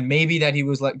 And maybe that he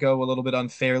was let go a little bit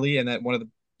unfairly, and that one of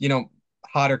the,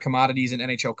 hotter commodities in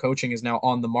NHL coaching is now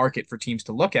on the market for teams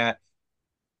to look at.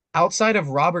 Outside of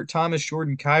Robert Thomas,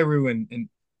 Jordan Kyrou, and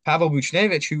Pavel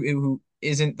Buchnevich, who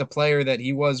isn't the player that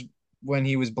he was when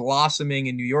he was blossoming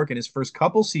in New York in his first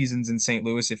couple seasons in St.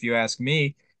 Louis, if you ask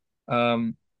me,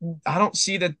 um, I don't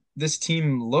see that this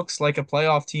team looks like a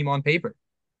playoff team on paper.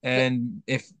 And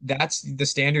if that's the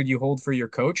standard you hold for your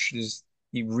coach, is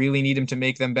you really need him to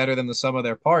make them better than the sum of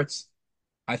their parts.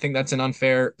 I think that's an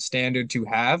unfair standard to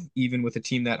have, even with a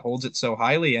team that holds it so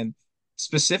highly. And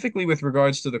specifically with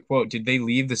regards to the quote, did they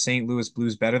leave the St. Louis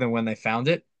Blues better than when they found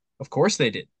it? Of course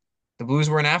they did. The Blues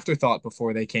were an afterthought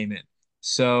before they came in.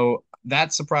 So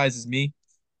that surprises me.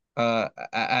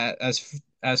 As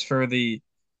for the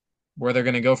where they're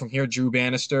going to go from here, Drew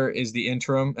Bannister is the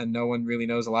interim, and no one really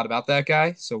knows a lot about that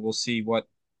guy. So we'll see what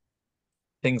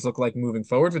things look like moving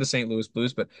forward for the St. Louis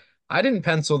Blues. But I didn't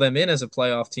pencil them in as a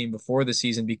playoff team before the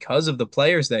season because of the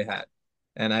players they had.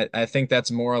 And I think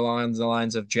that's more along the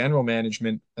lines of general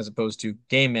management as opposed to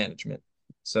game management.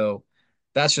 So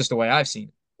that's just the way I've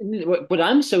seen it. What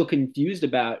I'm so confused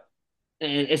about,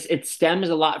 and it stems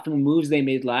a lot from the moves they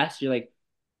made last year. Like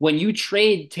when you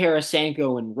trade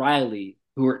Tarasenko and Riley,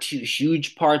 who were two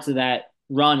huge parts of that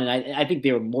run, and I think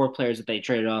there were more players that they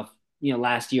traded off,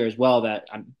 last year as well that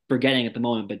I'm forgetting at the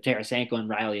moment. But Tarasenko and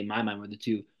Riley, in my mind, were the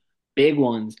two big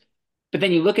ones. But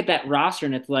then you look at that roster,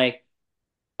 and it's like,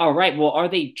 all right, well, are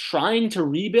they trying to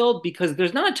rebuild? Because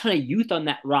there's not a ton of youth on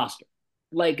that roster.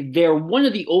 Like they're one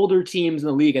of the older teams in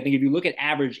the league. I think if you look at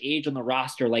average age on the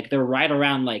roster, like they're right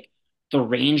around like the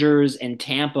Rangers and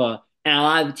Tampa and a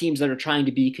lot of the teams that are trying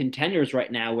to be contenders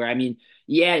right now. Where I mean,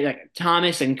 yeah, like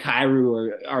Thomas and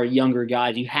Kyrou are younger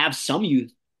guys. You have some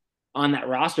youth on that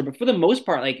roster, but for the most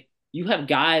part, like you have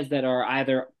guys that are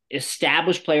either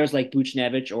established players like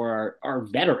Buchnevich or are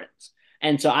veterans.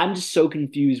 And so I'm just so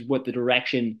confused what the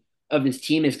direction of this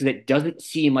team is because it doesn't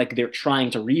seem like they're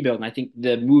trying to rebuild. And I think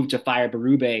the move to fire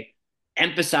Berube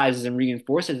emphasizes and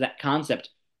reinforces that concept.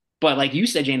 But like you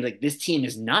said, James, like this team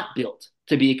is not built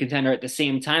to be a contender. At the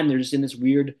same time, they're just in this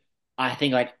weird, I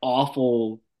think, like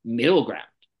awful middle ground.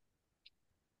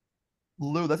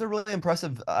 Lou, that's a really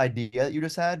impressive idea that you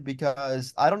just had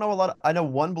because I don't know a lot. I know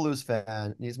one Blues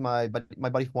fan. He's my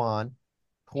buddy Juan.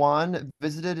 Juan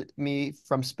visited me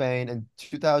from Spain in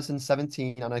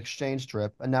 2017 on an exchange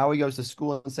trip, and now he goes to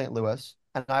school in St. Louis.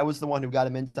 And I was the one who got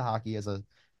him into hockey as a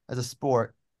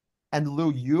sport. And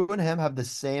Lou, you and him have the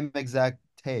same exact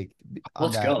take on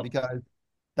Let's that go. because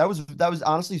that was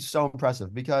honestly so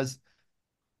impressive because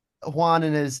Juan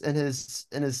in his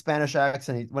Spanish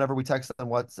accent, whenever we text on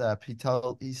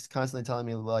WhatsApp, he's constantly telling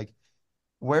me like,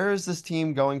 "Where is this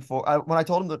team going for?" When I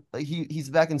told him that like, he's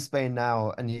back in Spain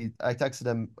now, and I texted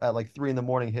him at like 3 in the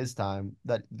morning his time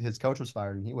that his coach was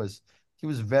fired, and he was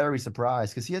very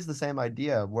surprised because he has the same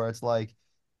idea where it's like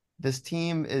this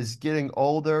team is getting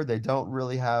older, they don't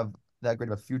really have that great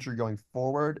of a future going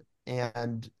forward,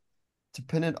 and to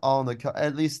pin it all on the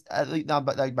at least now,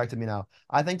 but like, back to me now.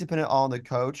 I think to pin it all on the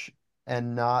coach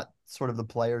and not sort of the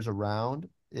players around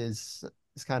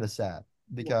is kind of sad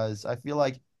because I feel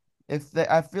like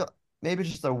I feel maybe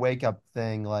it's just a wake up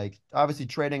thing. Like obviously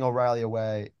trading O'Reilly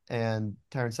away and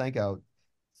Tarasenko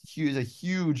is a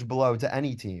huge blow to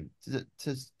any team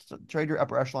to trade your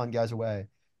upper echelon guys away,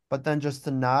 but then just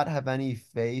to not have any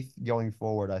faith going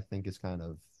forward, I think is kind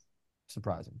of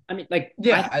surprising. I mean, like I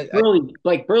Yeah, think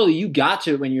Birle, you got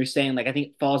to it when you're saying like I think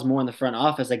it falls more in the front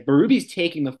office. Like Berube's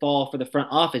taking the fall for the front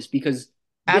office because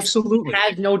this team absolutely.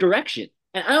 has no direction,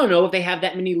 and I don't know if they have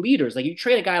that many leaders. Like you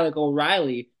trade a guy like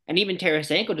O'Reilly and even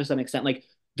Tarasenko to some extent, like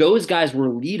those guys were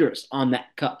leaders on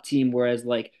that Cup team, whereas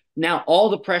like now all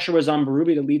the pressure was on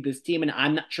Berube to lead this team, and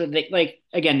I'm not sure they like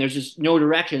again. There's just no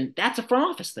direction. That's a front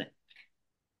office thing.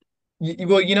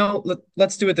 Well,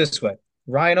 let's do it this way.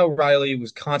 Ryan O'Reilly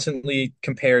was constantly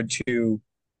compared to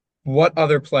what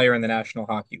other player in the National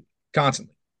Hockey League?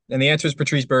 Constantly. And the answer is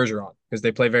Patrice Bergeron because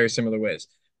they play very similar ways.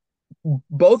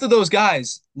 Both of those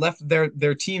guys left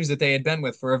their teams that they had been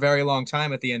with for a very long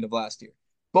time at the end of last year.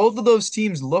 Both of those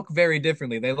teams look very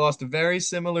differently. They lost a very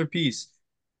similar piece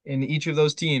in each of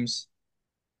those teams.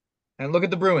 And look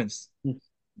at the Bruins.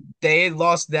 They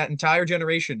lost that entire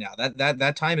generation now.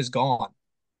 That time is gone.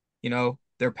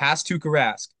 They're past Tuukka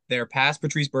Rask. They're past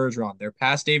Patrice Bergeron. They're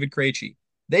past David Krejci.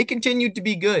 They continued to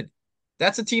be good.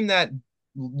 That's a team that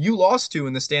you lost to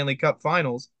in the Stanley Cup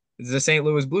Finals. It's the St.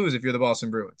 Louis Blues if you're the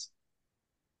Boston Bruins.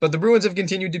 But the Bruins have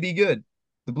continued to be good.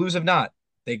 The Blues have not.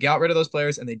 They got rid of those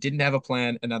players and they didn't have a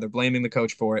plan, and now they're blaming the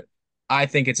coach for it. I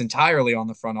think it's entirely on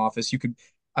the front office.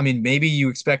 Maybe you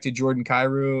expected Jordan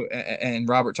Kyrou and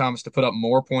Robert Thomas to put up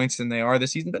more points than they are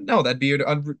this season, but no, that'd be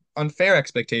an unfair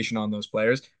expectation on those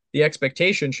players. The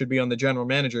expectation should be on the general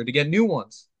manager to get new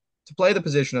ones to play the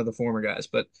position of the former guys.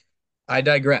 But I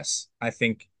digress. I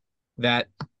think that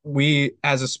we,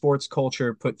 as a sports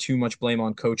culture, put too much blame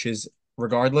on coaches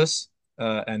regardless,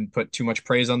 and put too much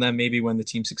praise on them maybe when the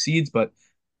team succeeds, but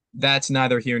that's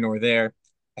neither here nor there.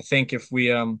 I think if we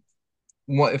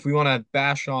want to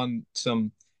bash on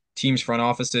some teams' front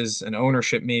offices and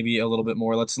ownership maybe a little bit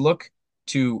more, let's look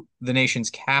to the nation's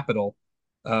capital.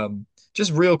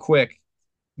 Just real quick,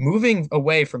 moving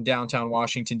away from downtown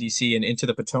Washington, D.C. and into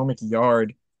the Potomac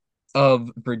Yard of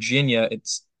Virginia,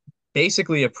 it's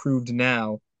basically approved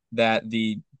now that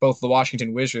both the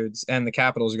Washington Wizards and the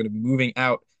Capitals are going to be moving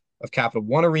out of Capital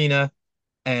One Arena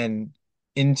and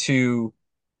into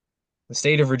the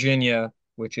state of Virginia,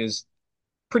 which is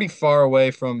pretty far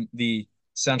away from the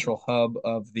central hub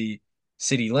of the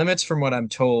city limits, from what I'm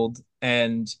told.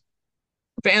 And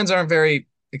fans aren't very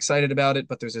excited about it,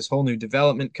 but there's this whole new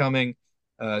development coming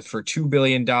for $2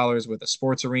 billion with a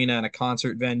sports arena and a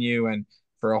concert venue and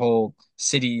for a whole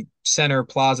city center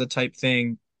plaza type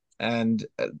thing. And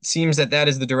it seems that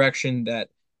is the direction that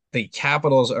the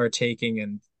Capitals are taking.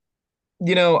 And,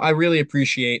 I really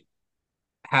appreciate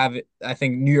I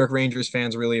think New York Rangers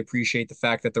fans really appreciate the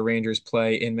fact that the Rangers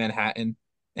play in Manhattan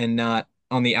and not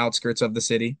on the outskirts of the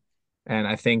city. And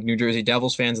I think New Jersey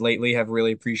Devils fans lately have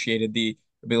really appreciated the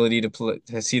ability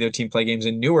to see their team play games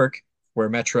in Newark, where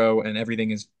Metro and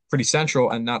everything is pretty central,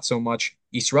 and not so much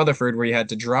East Rutherford, where you had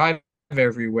to drive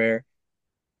everywhere.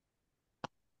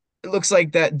 It looks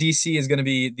like that DC is going to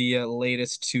be the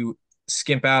latest to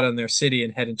skimp out on their city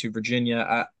and head into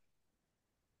Virginia.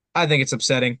 I think it's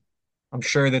upsetting. I'm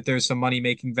sure that there's some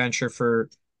money-making venture for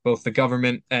both the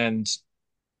government and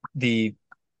the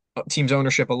team's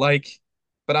ownership alike,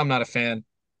 but I'm not a fan.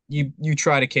 You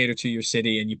try to cater to your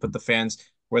city and you put the fans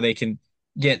where they can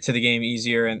get to the game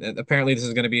easier. And apparently this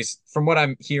is going to be, from what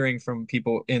I'm hearing from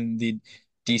people in the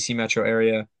DC metro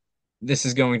area, this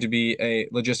is going to be a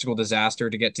logistical disaster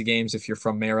to get to games if you're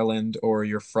from Maryland or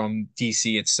you're from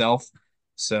DC itself.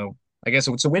 So I guess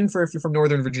it's a win for if you're from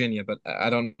Northern Virginia, but I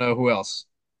don't know who else.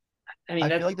 I mean I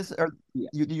feel that's like this or yeah.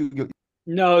 you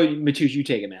No, Matush, you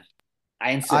take it, man. I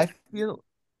I insist. feel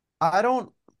I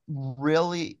don't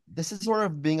really. This is sort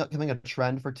of becoming a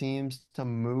trend for teams to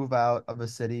move out of a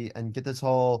city and get this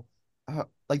whole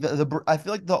like I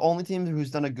feel like the only team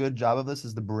who's done a good job of this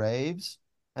is the Braves,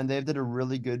 and they've did a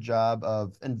really good job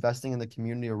of investing in the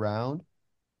community around.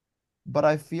 But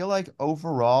I feel like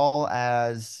overall,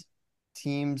 as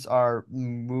teams are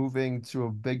moving to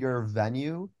a bigger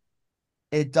venue,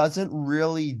 it doesn't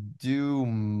really do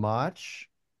much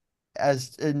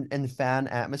as in fan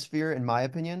atmosphere, in my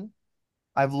opinion.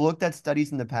 I've looked at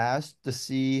studies in the past to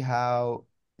see how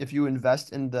if you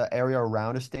invest in the area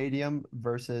around a stadium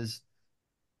versus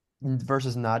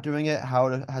not doing it, how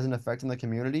it has an effect on the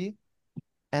community.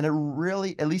 And it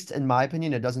really, at least in my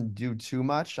opinion, it doesn't do too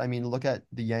much. I mean, look at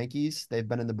the Yankees. They've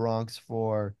been in the Bronx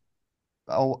for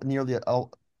nearly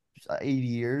 80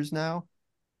 years now.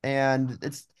 And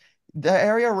the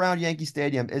area around Yankee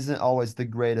Stadium isn't always the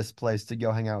greatest place to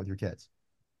go hang out with your kids.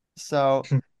 So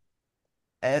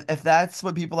if that's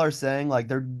what people are saying, like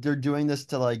they're doing this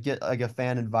to like get like a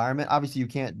fan environment. Obviously, you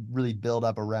can't really build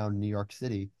up around New York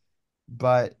City,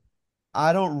 but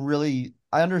I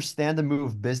understand the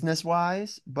move business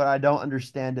wise, but I don't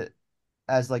understand it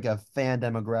as like a fan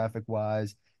demographic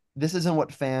wise. This isn't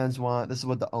what fans want. This is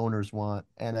what the owners want,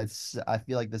 and I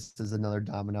feel like this is another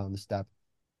domino in the step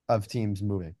of teams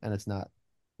moving, and it's not.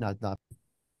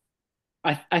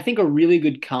 I think a really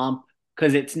good comp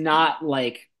because it's not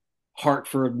like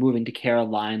Hartford moving to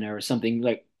Carolina or something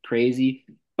like crazy,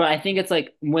 but I think it's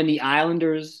like when the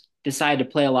Islanders decide to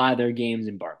play a lot of their games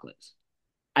in Barclays.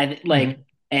 Mhm.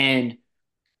 And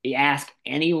you ask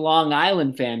any Long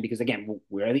Island fan, because again,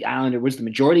 where the Islanders was the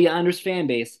majority of Islanders fan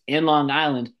base in Long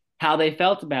Island, how they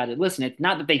felt about it. Listen, it's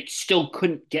not that they still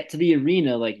couldn't get to the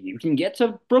arena. Like you can get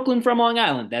to Brooklyn from Long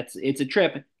Island. It's a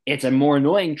trip. It's a more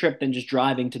annoying trip than just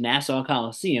driving to Nassau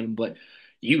Coliseum, but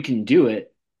you can do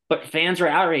it. But fans are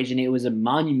outraged, and it was a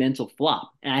monumental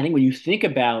flop. And I think when you think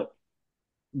about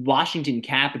Washington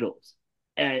Capitals,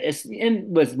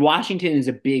 with Washington is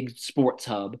a big sports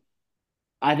hub.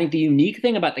 I think the unique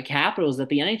thing about the Capitals is that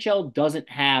the NHL doesn't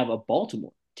have a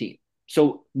Baltimore team.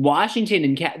 So the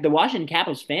Washington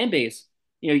Capitals fan base,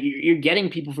 you're getting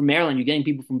people from Maryland, you're getting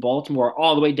people from Baltimore,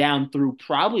 all the way down through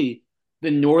probably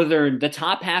the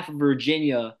top half of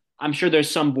Virginia. I'm sure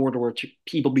there's some border where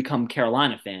people become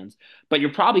Carolina fans, but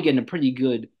you're probably getting a pretty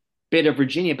good bit of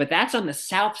Virginia. But that's on the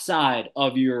south side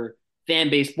of your fan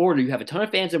base border. You have a ton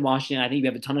of fans in Washington. I think you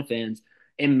have a ton of fans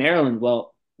in Maryland.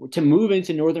 Well, to move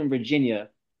into Northern Virginia,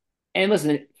 and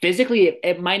listen, physically,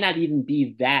 it might not even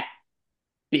be that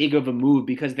big of a move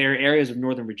because there are areas of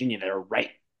Northern Virginia that are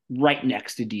right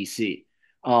next to DC.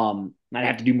 I'd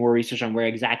have to do more research on where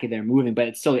exactly they're moving, but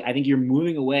it's still, I think you're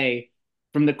moving away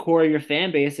from the core of your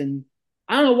fan base. And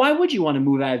I don't know, why would you want to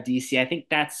move out of DC?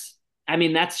 I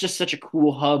mean, that's just such a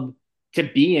cool hub to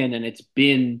be in. And it's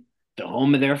been the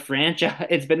home of their franchise.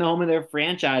 It's been the home of their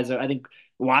franchise. I think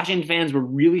Washington fans were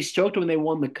really stoked when they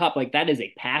won the cup. Like that is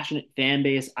a passionate fan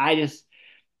base.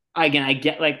 Again, I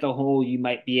get like the whole you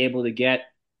might be able to get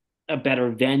a better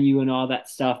venue and all that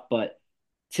stuff, but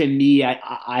to me,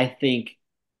 I think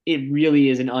it really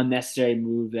is an unnecessary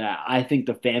move that I think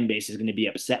the fan base is going to be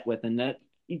upset with, and that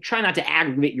you try not to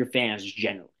aggravate your fans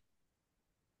generally.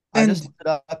 I just And looked it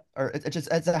up, or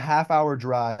it's a half-hour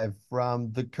drive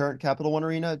from the current Capital One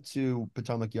Arena to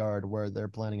Potomac Yard, where they're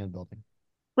planning on building.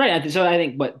 Right. So I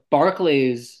think, but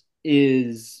Barclays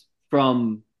is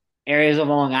from areas of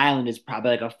Long Island is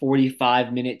probably like a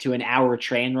 45-minute to an hour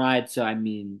train ride. So, I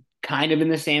mean, kind of in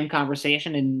the same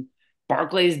conversation. And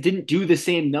Barclays didn't do the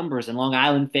same numbers, and Long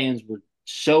Island fans were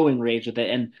so enraged with it.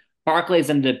 And Barclays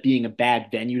ended up being a bad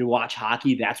venue to watch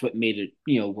hockey. That's what made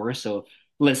it, worse. So,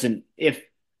 listen, if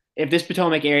this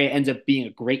Potomac area ends up being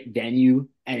a great venue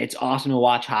and it's awesome to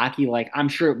watch hockey, like I'm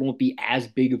sure it won't be as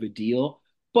big of a deal,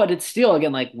 but it's still,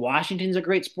 again, like Washington's a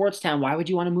great sports town. Why would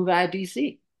you want to move out of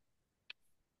DC?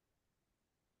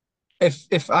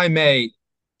 if I may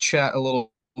chat a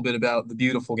little bit about the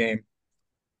beautiful game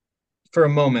for a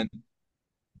moment,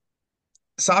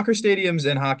 soccer stadiums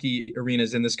and hockey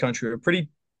arenas in this country are pretty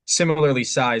similarly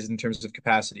sized in terms of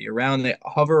capacity. They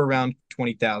hover around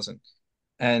 20,000.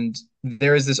 And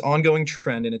there is this ongoing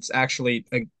trend, and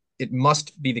it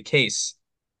must be the case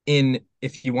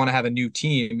if you want to have a new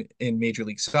team in Major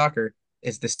League Soccer,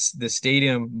 is the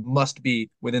stadium must be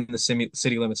within the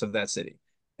city limits of that city.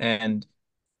 And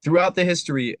throughout the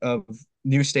history of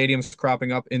new stadiums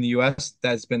cropping up in the US,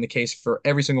 that's been the case for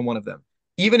every single one of them.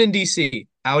 Even in DC,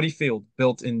 Audi Field,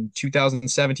 built in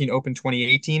 2017, open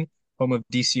 2018, home of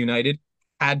DC United,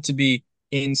 had to be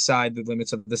inside the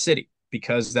limits of the city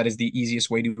because that is the easiest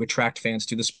way to attract fans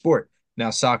to the sport. Now,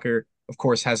 soccer, of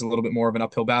course, has a little bit more of an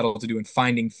uphill battle to do in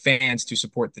finding fans to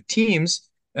support the teams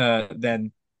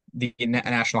than the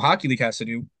National Hockey League has to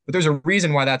do. But there's a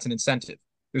reason why that's an incentive.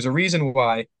 There's a reason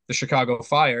why the Chicago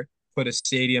Fire put a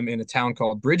stadium in a town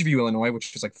called Bridgeview, Illinois,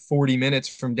 which is like 40 minutes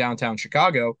from downtown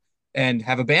Chicago, and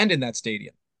have abandoned that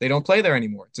stadium. They don't play there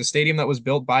anymore. It's a stadium that was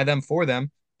built by them for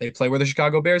them. They play where the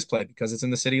Chicago Bears play because it's in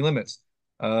the city limits.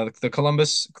 The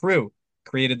Columbus Crew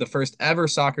created the first ever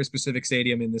soccer specific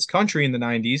stadium in this country in the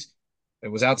 90s. It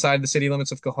was outside the city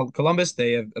limits of Columbus.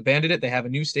 They have abandoned it. They have a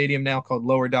new stadium now called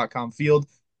Lower.com Field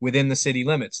within the city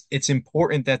limits. It's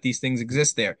important that these things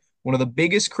exist there. One of the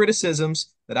biggest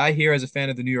criticisms that I hear as a fan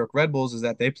of the New York Red Bulls is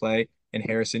that they play in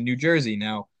Harrison, New Jersey.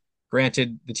 Now,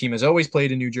 granted, the team has always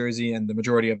played in New Jersey and the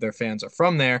majority of their fans are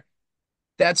from there.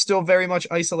 That still very much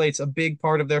isolates a big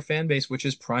part of their fan base, which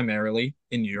is primarily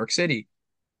in New York City.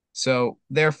 So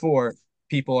therefore,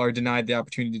 people are denied the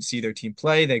opportunity to see their team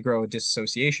play. They grow a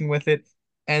disassociation with it.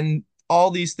 And all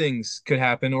these things could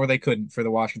happen, or they couldn't for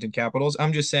the Washington Capitals.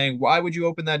 I'm just saying, why would you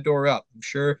open that door up? I'm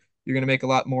sure you're going to make a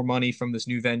lot more money from this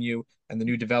new venue and the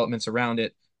new developments around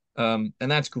it. And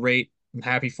that's great. I'm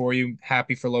happy for you.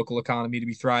 Happy for local economy to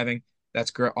be thriving.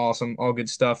 That's great, awesome, all good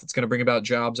stuff. It's going to bring about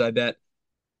jobs, I bet.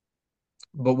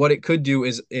 But what it could do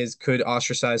is could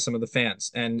ostracize some of the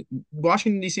fans. And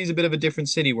Washington, D.C. is a bit of a different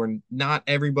city where not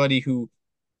everybody who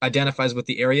identifies with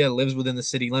the area lives within the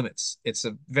city limits. It's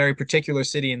a very particular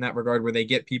city in that regard where they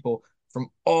get people from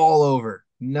all over,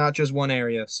 not just one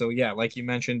area. So yeah, like you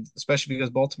mentioned, especially because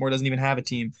Baltimore doesn't even have a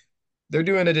team, they're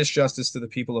doing a disjustice to the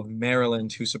people of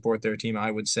Maryland who support their team,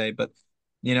 I would say. But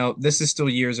this is still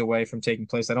years away from taking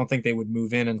place. I don't think they would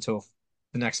move in until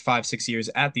the next 5, 6 years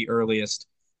at the earliest.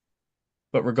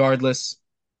 But regardless,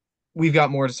 we've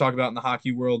got more to talk about in the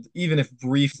hockey world, even if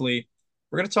briefly.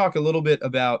 We're going to talk a little bit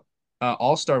about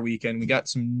All-Star Weekend. We got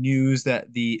some news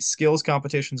that the skills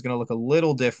competition is going to look a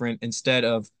little different. Instead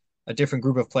of a different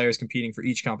group of players competing for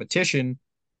each competition,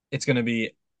 it's going to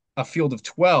be a field of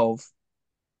 12,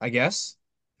 I guess.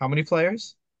 How many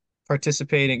players?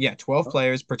 Participating, yeah, 12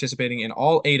 players participating in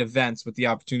all 8 events with the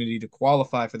opportunity to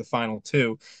qualify for the final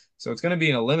two. So it's going to be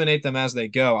an eliminate them as they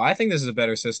go. I think this is a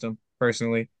better system,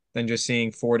 personally, than just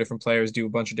seeing 4 different players do a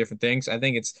bunch of different things. I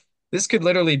think this could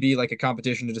literally be like a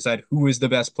competition to decide who is the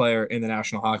best player in the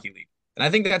National Hockey League. And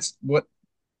I think that's what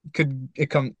it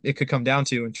could come down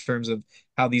to in terms of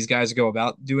how these guys go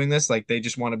about doing this. Like they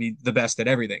just want to be the best at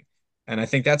everything. And I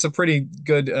think that's a pretty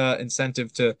good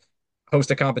incentive to host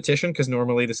a competition because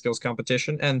normally the skills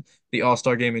competition and the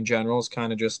All-Star game in general is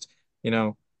kind of just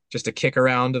a kick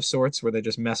around of sorts where they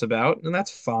just mess about, and that's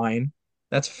fine.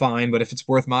 That's fine, but if it's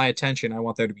worth my attention, I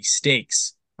want there to be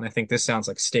stakes. And I think this sounds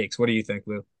like stakes. What do you think,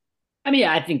 Lou? I mean,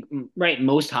 I think right,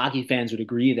 most hockey fans would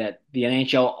agree that the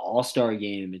NHL All-Star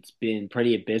game, it's been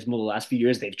pretty abysmal the last few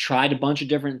years. They've tried a bunch of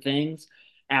different things,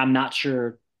 and I'm not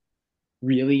sure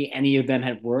really any of them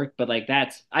had worked, but like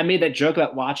that's I made that joke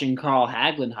about watching Carl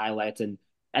Hagelin highlights, and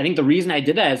I think the reason I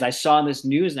did that is I saw in this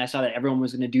news and I saw that everyone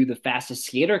was going to do the fastest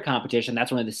skater competition.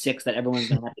 That's one of the 6 that everyone's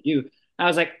going to have to do. I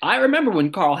was like, I remember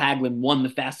when Carl Hagelin won the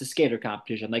fastest skater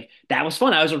competition. Like that was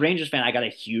fun. I was a Rangers fan. I got a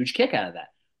huge kick out of that.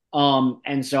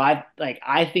 And so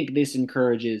I think this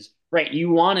encourages, right, you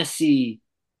want to see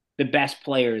the best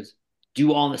players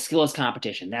do all the skills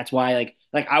competition. That's why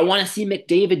like I want to see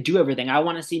McDavid do everything. I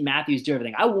want to see Matthews do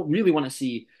everything. Really want to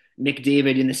see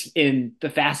McDavid in the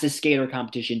fastest skater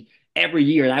competition every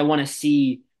year. And I want to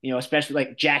see, especially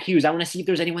like Jack Hughes. I want to see if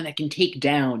there's anyone that can take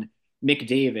down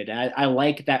McDavid. I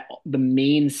like that the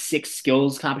main 6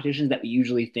 skills competitions that we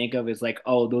usually think of is like,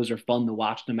 oh, those are fun to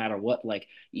watch no matter what. Like,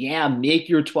 yeah, make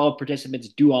your 12 participants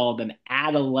do all of them,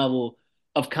 add a level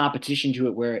of competition to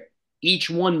it where each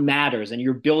one matters and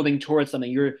you're building towards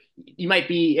something. You might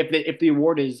be if the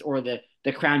award is or the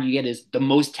crown you get is the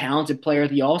most talented player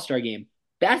at the All-Star game.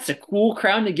 That's a cool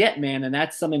crown to get, man, and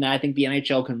that's something that I think the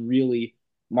NHL can really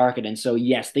market. And so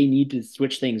yes, they need to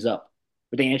switch things up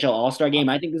with the NHL All-Star game.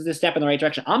 I think this is a step in the right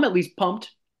direction. I'm at least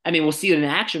pumped. I mean, we'll see it in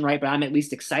action, right? But I'm at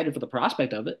least excited for the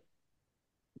prospect of it.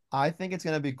 I think it's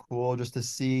gonna be cool just to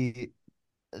see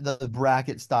the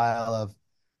bracket style of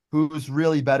who's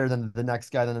really better than the next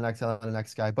guy, than the next guy, than the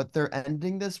next guy. But they're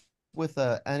ending this with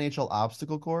a NHL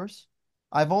obstacle course.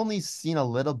 I've only seen a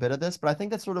little bit of this, but I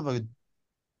think that's sort of a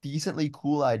decently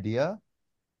cool idea.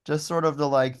 Just sort of to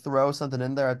like throw something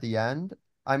in there at the end.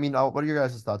 I mean, what are your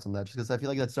guys' thoughts on that? Just because I feel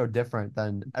like that's so different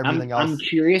than everything I'm else.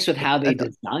 curious with how they And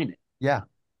design it. yeah,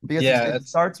 because Yeah, it that's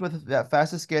starts with that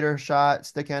fastest skater shot,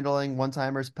 stick handling,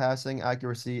 one-timers, passing,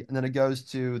 accuracy, and then it goes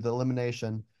to the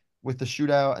elimination with the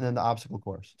shootout and then the obstacle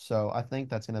course. So I think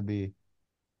that's going to be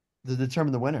to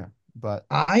determine the winner. But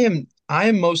I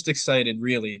am most excited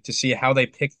really to see how they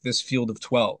pick this field of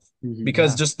 12 Mhm.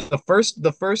 because yeah, just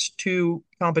the first 2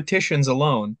 competitions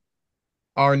alone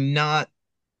are not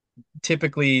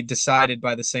typically decided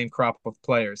by the same crop of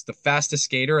players. The fastest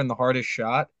skater and the hardest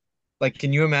shot. Like,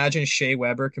 can you imagine Shea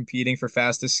Weber competing for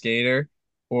fastest skater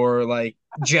or like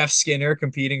Jeff Skinner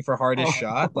competing for hardest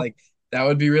shot? Like, that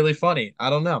would be really funny. I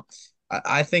don't know.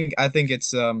 I think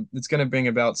it's gonna bring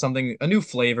about something a new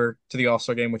flavor to the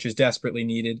All-Star game, which is desperately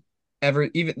needed.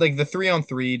 Even like the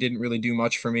 3-on-3 didn't really do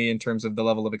much for me in terms of the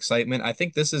level of excitement. I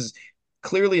think this is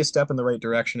clearly a step in the right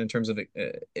direction in terms of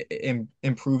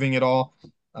improving it all.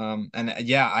 And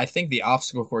yeah, I think the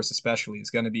obstacle course especially is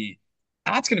going to be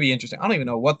that's going to be interesting. I don't even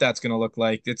know what that's going to look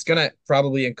like. It's going to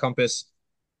probably encompass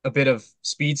a bit of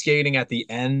speed skating at the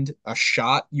end, a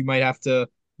shot you might have to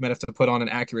might have to put on an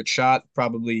accurate shot,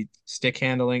 probably stick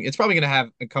handling. It's probably going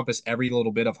to encompass every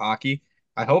little bit of hockey.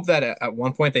 I hope that at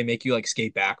one point they make you like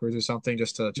skate backwards or something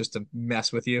just to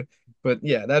mess with you. But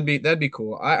yeah, that'd be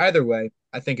cool. Either way,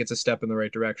 I think it's a step in the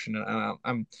right direction.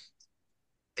 And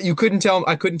I couldn't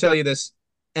tell you this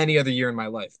any other year in my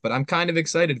life, but I'm kind of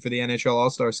excited for the NHL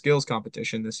All-Star Skills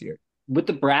competition this year. With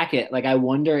the bracket, like I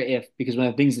wonder if, because one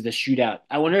of the things is the shootout,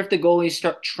 I wonder if the goalies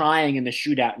start trying in the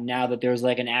shootout now that there's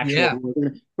like an actual Yeah.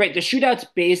 right. The shootout's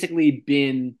basically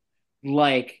been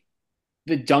like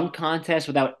the dunk contest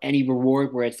without any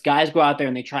reward, where it's guys go out there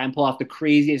and they try and pull off the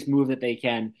craziest move that they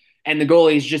can, and the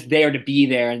goalie is just there to be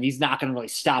there, and he's not going to really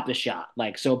stop the shot.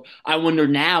 Like, so I wonder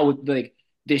now with like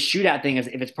this shootout thing, if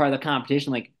it's part of the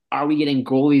competition, like, are we getting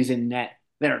goalies in net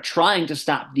that are trying to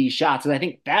stop these shots? And I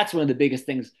think that's one of the biggest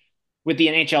things with the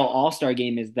NHL All-Star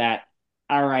game is that,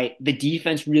 all right, the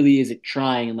defense really isn't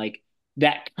trying, and like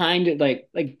that kind of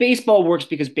like baseball works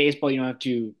because baseball you don't have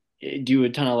to do a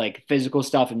ton of like physical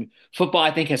stuff, and football I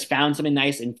think has found something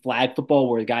nice in flag football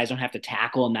where guys don't have to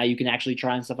tackle and now you can actually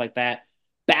try and stuff like that.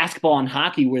 Basketball and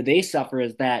hockey where they suffer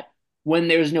is that when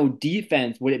there's no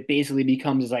defense, what it basically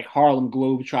becomes is like Harlem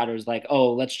Globetrotters, like,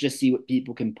 oh, let's just see what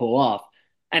people can pull off.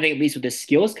 I think at least with the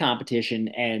skills competition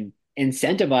and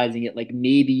incentivizing it, like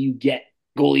maybe you get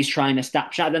goalies trying to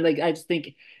stop shot. Then like I just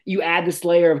think you add this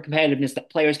layer of competitiveness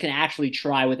that players can actually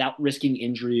try without risking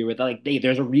injury or without like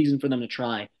there's a reason for them to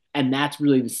try. And that's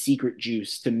really the secret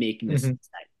juice to making this exciting.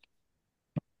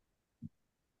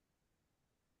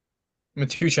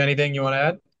 Matuch, anything you want to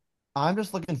add? I'm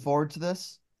just looking forward to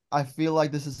this. I feel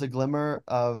like this is a glimmer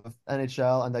of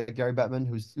NHL and that Gary Bettman,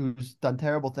 who's done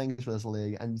terrible things for this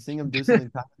league, and seeing him do something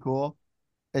kind of cool.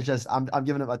 It's just I'm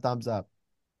giving it my thumbs up.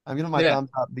 I'm giving my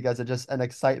thumbs up because it's just an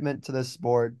excitement to this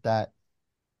sport that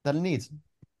it needs.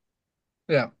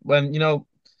 Yeah. When,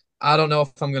 I don't know if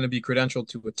I'm going to be credentialed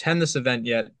to attend this event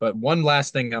yet, but one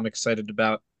last thing I'm excited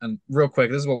about, and real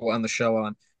quick, this is what we'll end the show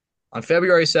on. On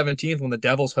February 17th, when the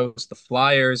Devils host the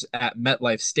Flyers at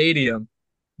MetLife Stadium,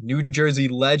 New Jersey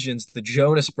legends, the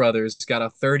Jonas Brothers, got a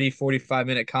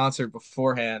 45-minute concert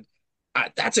beforehand.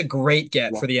 That's a great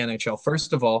get for the NHL.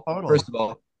 First of all,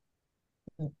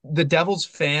 the Devils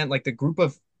fan, like the group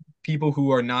of people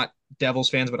who are not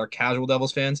Devils fans but are casual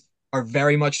Devils fans, are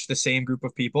very much the same group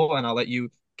of people, and I'll let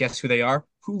you guess who they are,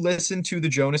 who listen to the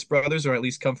Jonas Brothers, or at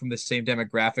least come from the same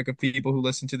demographic of people who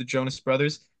listen to the Jonas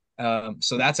Brothers.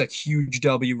 So that's a huge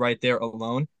W right there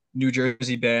alone. New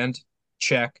Jersey band,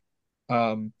 check.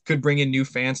 Could bring in new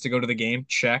fans to go to the game,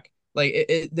 check.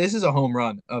 Like this is a home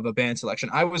run of a band selection.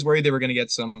 I was worried they were going to get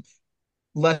some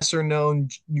lesser known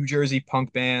New Jersey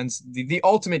punk bands. The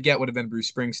ultimate get would have been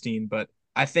Bruce Springsteen, but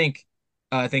I think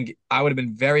I would have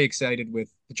been very excited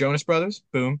with the Jonas Brothers.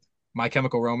 Boom. My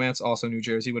Chemical Romance, also New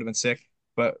Jersey, would have been sick.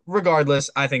 But regardless,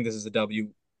 I think this is a W.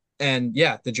 And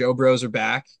yeah, the Joe Bros are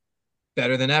back,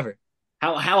 better than ever.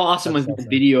 How awesome was the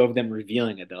video of them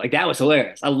revealing it though? Like that was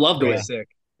hilarious. I love the way. Sick.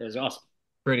 It was awesome.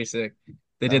 Pretty sick.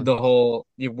 They did the whole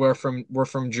we're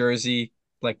from Jersey,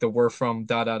 like the we're from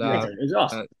da da da It was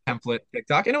awesome. Template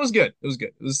TikTok, and it was good. It was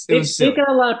good. It was They got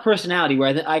a lot of personality.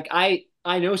 Where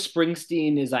I know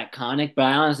Springsteen is iconic, but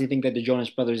I honestly think that the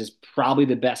Jonas Brothers is probably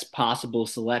the best possible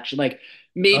selection. Like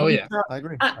maybe I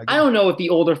agree. I don't know if the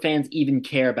older fans even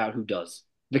care about who does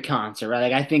the concert,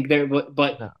 right? Like I think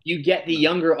but you get the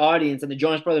younger audience, and the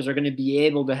Jonas Brothers are going to be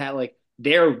able to have like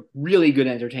they're really good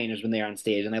entertainers when they're on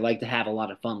stage, and they like to have a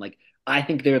lot of fun. Like I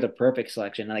think they're the perfect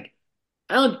selection. Like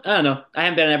I don't know. I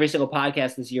haven't been on every single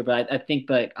podcast this year, but I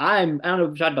think like I don't know if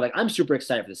you're talking about like I'm super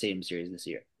excited for the Stadium Series this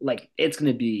year. Like it's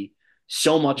going to be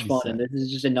so much fun, and this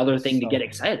is just another thing to get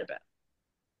excited about.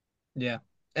 Yeah,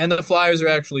 and the Flyers are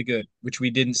actually good, which we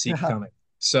didn't see coming.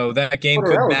 So that game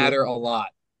could matter a lot.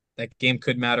 That game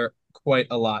could matter quite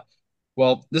a lot.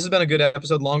 Well, this has been a good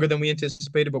episode, longer than we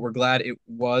anticipated, but we're glad it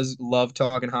was. Love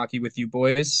talking hockey with you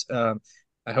boys.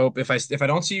 I hope if I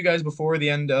don't see you guys before the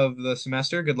end of the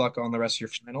semester, good luck on the rest of your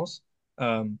finals.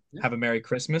 Have a Merry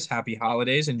Christmas, Happy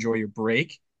Holidays, enjoy your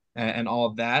break, and all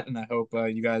of that. And I hope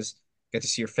you guys get to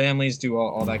see your families, do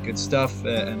all that good stuff.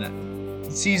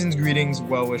 And season's greetings,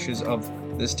 well wishes of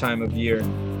this time of year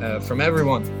from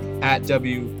everyone at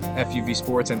WFUV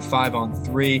Sports and 5 on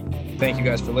 3. Thank you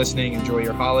guys for listening. Enjoy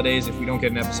your holidays. If we don't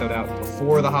get an episode out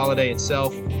before the holiday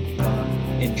itself,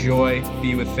 enjoy,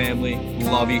 be with family,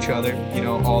 love each other,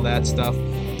 all that stuff.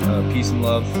 Peace and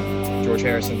love, George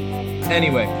Harrison.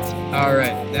 Anyway, all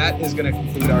right, that is going to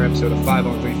conclude our episode of 5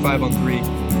 on 3. 5 on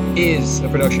 3 is a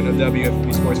production of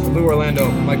WFUV Sports. For Lou Orlando,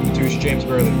 Michael Matuch, James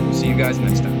Birle. See you guys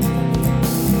next time.